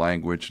grammar, the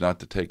language, not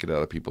to take it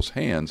out of people's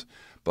hands,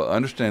 but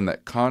understand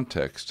that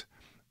context,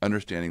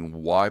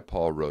 understanding why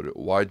Paul wrote it,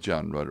 why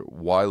John wrote it,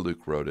 why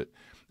Luke wrote it,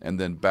 and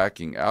then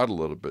backing out a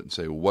little bit and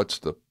say, what's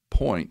the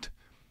point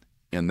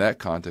in that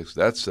context,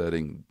 that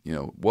setting?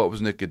 What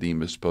was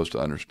Nicodemus supposed to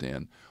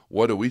understand?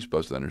 What are we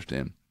supposed to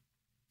understand?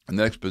 And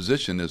the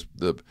exposition is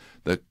the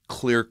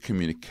clear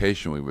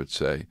communication, we would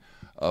say,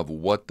 of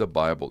what the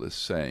Bible is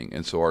saying.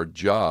 And so our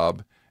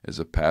job as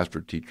a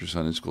pastor, teacher,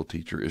 Sunday school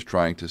teacher, is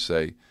trying to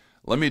say,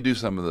 let me do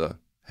some of the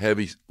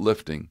heavy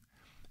lifting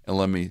and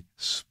let me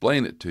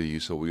explain it to you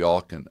so we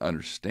all can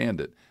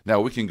understand it. Now,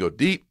 we can go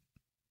deep.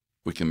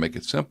 We can make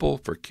it simple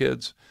for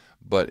kids,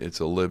 but it's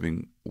a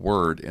living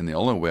word. And the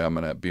only way I'm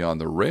going to be on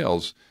the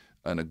rails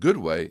in a good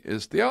way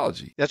is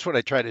theology. That's what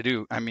I try to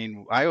do. I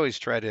mean, I always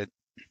try to,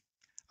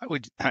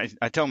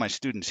 I tell my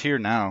students here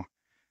now,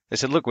 I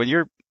said, look, when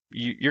you're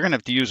going to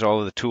have to use all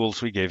of the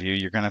tools we gave you.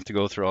 You're going to have to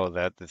go through all of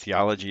that. The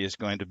theology is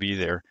going to be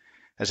there.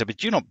 I said,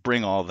 but you don't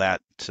bring all that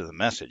to the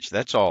message.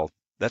 That's all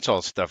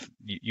stuff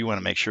you want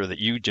to make sure that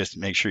you just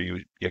make sure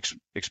you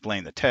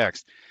explain the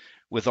text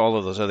with all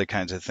of those other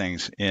kinds of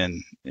things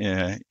in.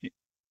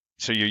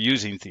 So you're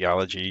using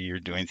theology, you're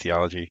doing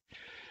theology.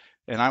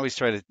 And I always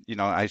try to,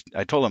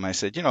 I told him, I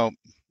said,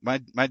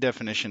 my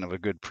definition of a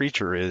good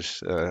preacher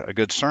is a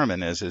good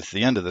sermon is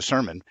the end of the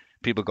sermon.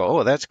 People go,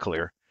 oh, that's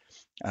clear.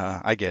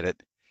 I get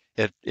it.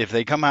 If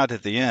they come out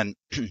at the end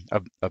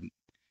of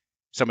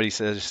somebody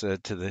says I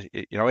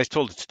always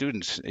told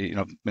students,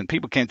 when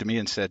people came to me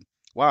and said,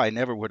 wow, I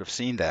never would have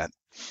seen that.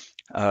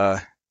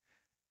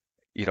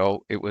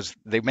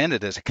 They meant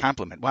it as a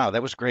compliment. Wow,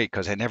 that was great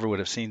because I never would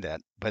have seen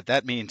that. But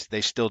that means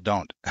they still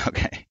don't.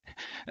 Okay.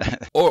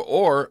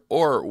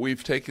 or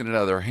we've taken it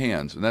out of their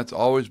hands, and that's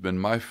always been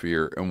my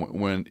fear.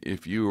 And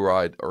if you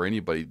or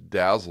anybody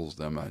dazzles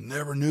them, I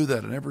never knew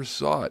that, I never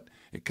saw it.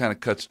 it kind of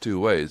cuts two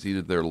ways.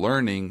 Either they're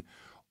learning,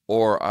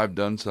 or I've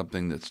done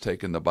something that's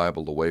taken the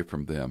Bible away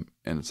from them.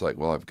 And it's like,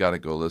 well, I've got to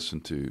go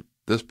listen to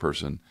this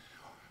person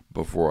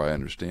before I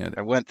understand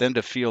I it. want them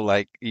to feel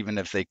like even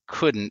if they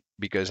couldn't,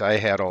 because I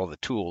had all the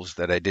tools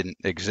that I didn't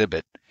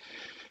exhibit,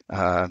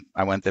 I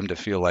want them to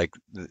feel like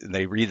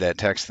they read that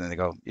text and they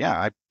go, yeah,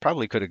 I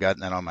probably could have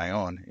gotten that on my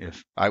own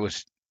if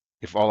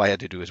all I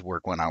had to do is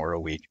work 1 hour a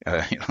week.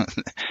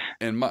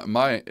 And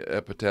my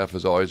epitaph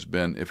has always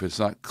been, if it's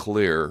not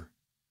clear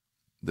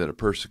that a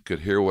person could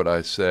hear what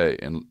I say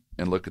and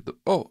look at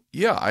oh,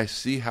 yeah, I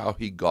see how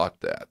he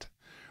got that.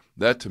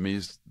 That to me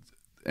is,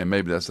 and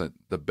maybe that's not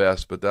the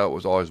best, but that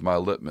was always my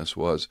litmus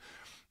was,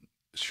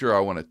 sure,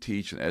 I want to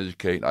teach and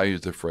educate. I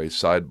use the phrase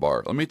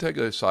sidebar. Let me take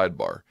a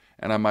sidebar,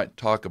 and I might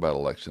talk about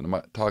election. I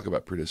might talk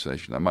about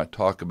predestination. I might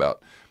talk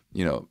about,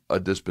 a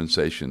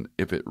dispensation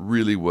if it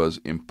really was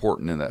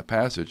important in that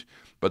passage.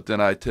 But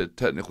then I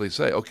technically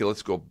say, okay,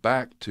 let's go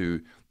back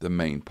to the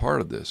main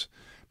part of this,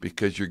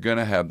 because you're going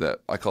to have that,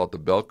 I call it the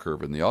bell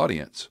curve in the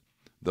audience.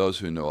 Those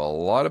who know a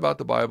lot about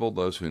the Bible,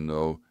 those who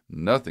know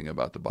nothing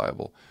about the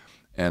Bible.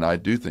 And I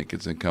do think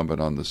it's incumbent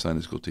on the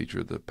Sunday school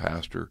teacher, the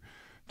pastor,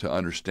 to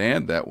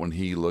understand that when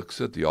he looks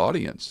at the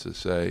audience, to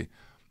say,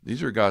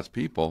 these are God's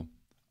people.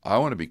 I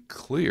want to be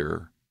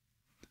clear,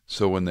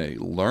 so when they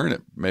learn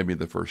it maybe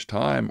the first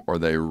time, or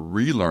they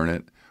relearn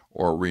it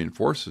or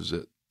reinforces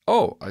it,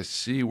 oh, I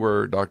see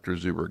where Dr.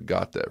 Zuber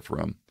got that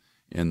from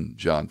in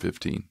John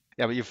 15.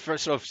 Yeah, but you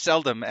so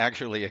seldom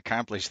actually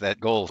accomplish that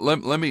goal.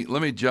 Let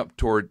me jump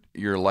toward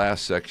your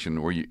last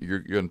section where you're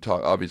going to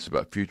talk obviously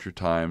about future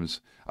times.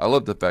 I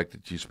love the fact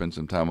that you spend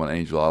some time on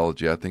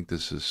angelology. I think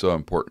this is so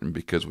important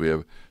because we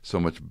have so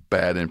much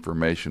bad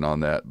information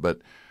on that.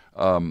 But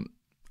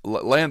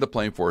land the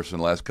plane for us in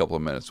the last couple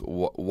of minutes.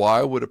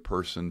 Why would a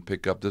person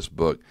pick up this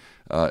book,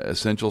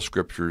 Essential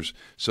Scriptures?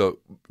 So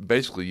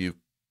basically you've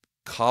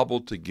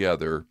cobbled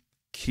together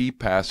key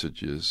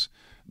passages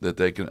that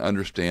they can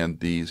understand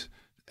these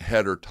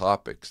header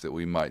topics that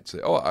we might say,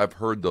 oh, I've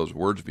heard those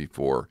words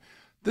before.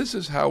 This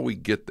is how we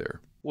get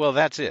there. Well,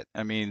 that's it.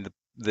 I mean,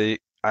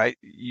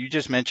 you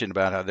just mentioned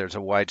about how there's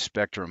a wide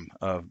spectrum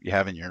of you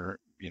having your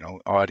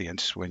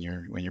audience when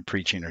you're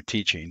preaching or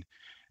teaching,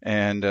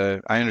 and I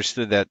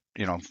understood that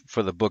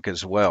for the book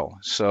as well.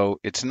 So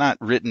it's not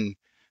written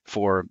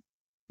for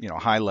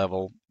high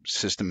level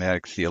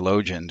systematic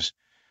theologians,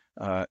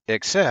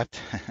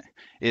 except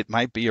it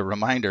might be a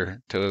reminder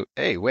to,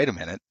 hey, wait a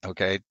minute,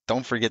 okay,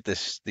 don't forget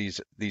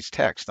these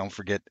texts. Don't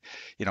forget,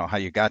 how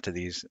you got to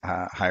these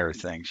higher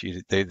things.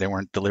 They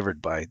weren't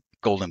delivered by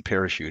golden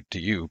parachute to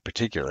you,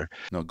 particular.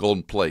 No,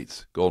 golden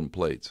plates.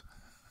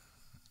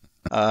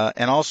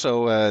 And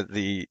also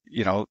the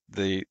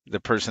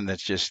person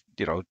that's just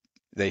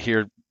they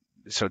hear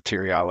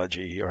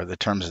soteriology or the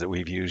terms that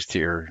we've used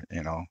here,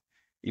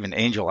 even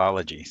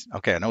angelology.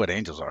 Okay, I know what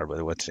angels are,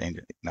 but what's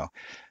angel? No.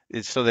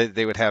 It's so that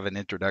they would have an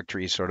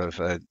introductory sort of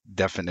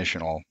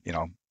definitional,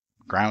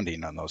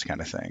 grounding on those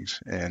kind of things,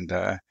 and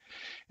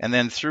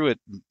then through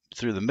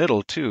the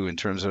middle too, in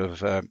terms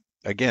of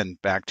again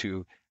back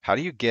to how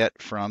do you get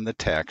from the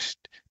text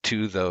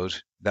to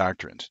those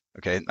doctrines?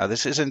 Okay, now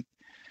this isn't,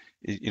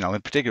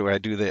 in particular, I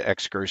do the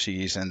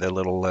excurses and the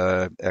little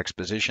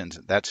expositions.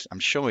 I'm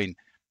showing,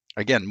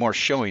 again, more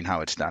showing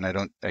how it's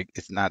done.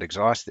 It's not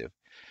exhaustive.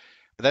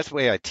 But that's the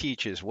way I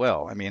teach as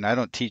well. I mean, I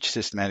don't teach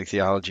systematic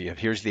theology of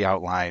here's the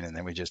outline and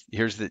then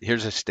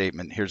here's a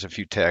statement, here's a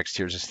few texts,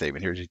 here's a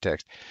statement, here's a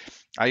text.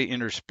 I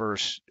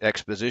intersperse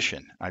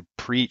exposition. I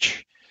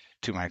preach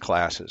to my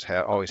classes,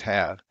 always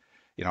have.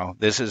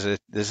 This is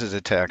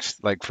a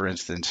text, like for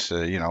instance,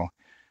 a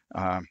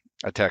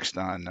text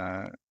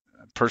on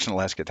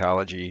personal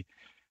eschatology.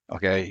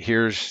 Okay,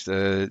 here's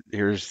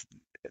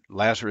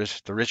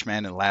Lazarus, the rich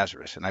man and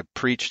Lazarus, and I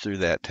preach through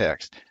that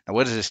text. Now,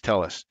 what does this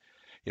tell us?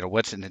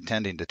 What's it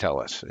intending to tell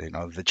us?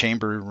 The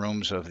chamber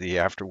rooms of the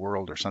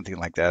afterworld or something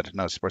like that.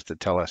 No, it's supposed to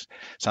tell us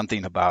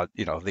something about,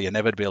 the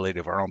inevitability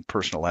of our own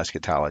personal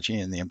eschatology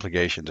and the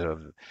implications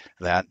of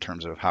that in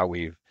terms of how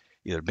we've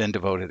either been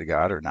devoted to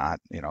God or not,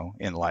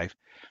 in life.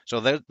 So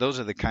those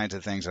are the kinds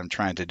of things I'm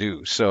trying to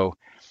do. So,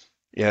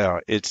 yeah,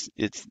 it's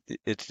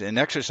an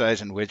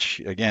exercise in which,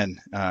 again,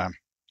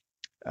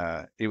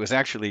 it was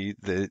actually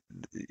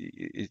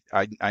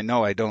I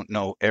know I don't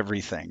know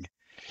everything.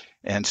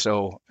 And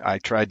so I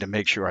tried to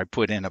make sure I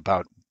put in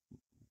about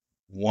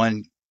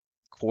 1/4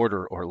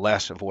 or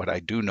less of what I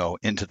do know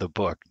into the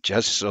book,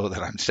 just so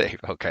that I'm safe.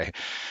 Okay.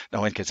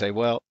 No one can say,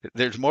 well,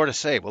 there's more to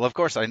say. Well, of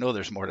course, I know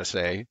there's more to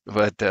say,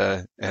 but,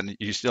 and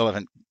you still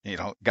haven't,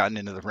 gotten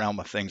into the realm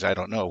of things I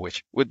don't know,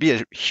 which would be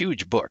a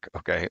huge book,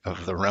 okay,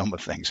 of the realm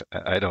of things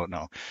I don't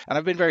know. And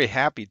I've been very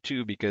happy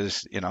too,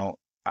 because,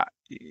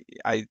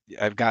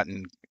 I've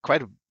gotten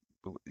quite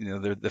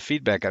the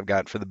feedback I've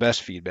got for the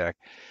best feedback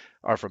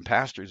are from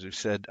pastors who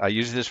said, I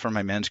use this for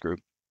my men's group.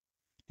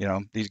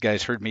 these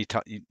guys heard me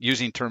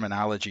using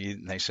terminology,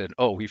 and they said,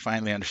 "Oh, we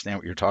finally understand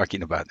what you're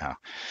talking about now,"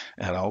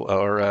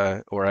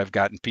 or I've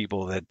gotten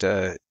people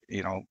that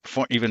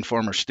even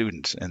former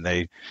students, and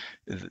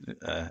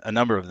a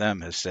number of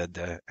them has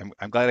said,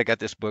 I'm glad I got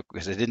this book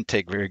because I didn't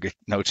take very good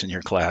notes in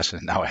your class,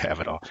 and now I have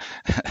it all.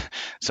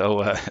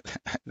 So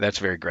that's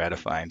very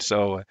gratifying.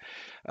 So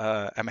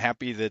I'm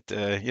happy that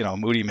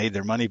Moody made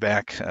their money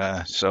back.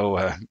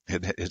 So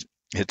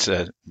it's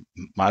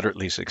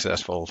moderately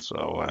successful.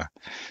 So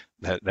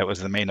that was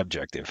the main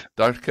objective.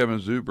 Dr. Kevin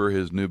Zuber,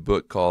 his new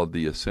book called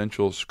The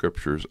Essential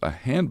Scriptures, a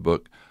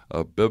handbook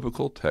of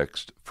biblical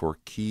text for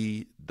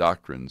key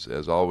doctrines.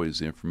 As always,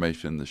 the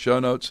information in the show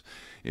notes.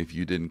 If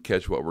you didn't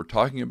catch what we're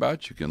talking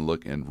about, you can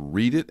look and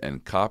read it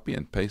and copy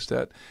and paste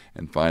that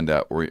and find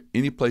out where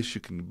any place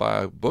you can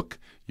buy a book,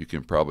 you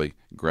can probably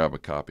grab a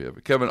copy of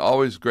it. Kevin,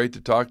 always great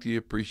to talk to you.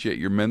 Appreciate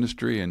your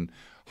ministry and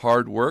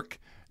hard work,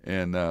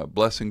 and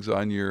blessings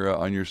on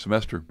your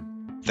semester.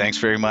 Thanks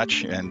very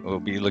much, and we'll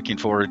be looking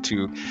forward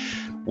to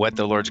what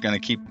the Lord's going to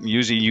keep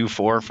using you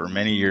for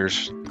many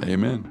years.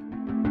 Amen.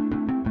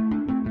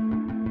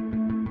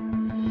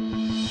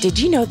 Did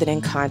you know that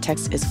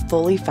inContext is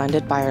fully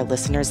funded by our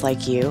listeners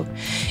like you?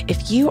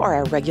 If you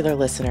are a regular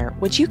listener,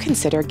 would you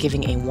consider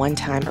giving a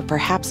one-time or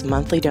perhaps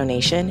monthly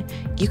donation?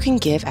 You can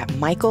give at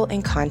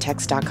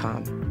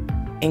michaelincontext.com.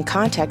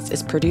 inContext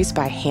is produced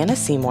by Hannah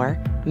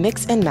Seymour,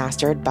 mixed and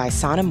mastered by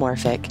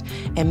Sonomorphic,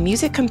 and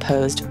music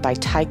composed by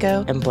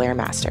Tycho and Blair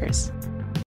Masters.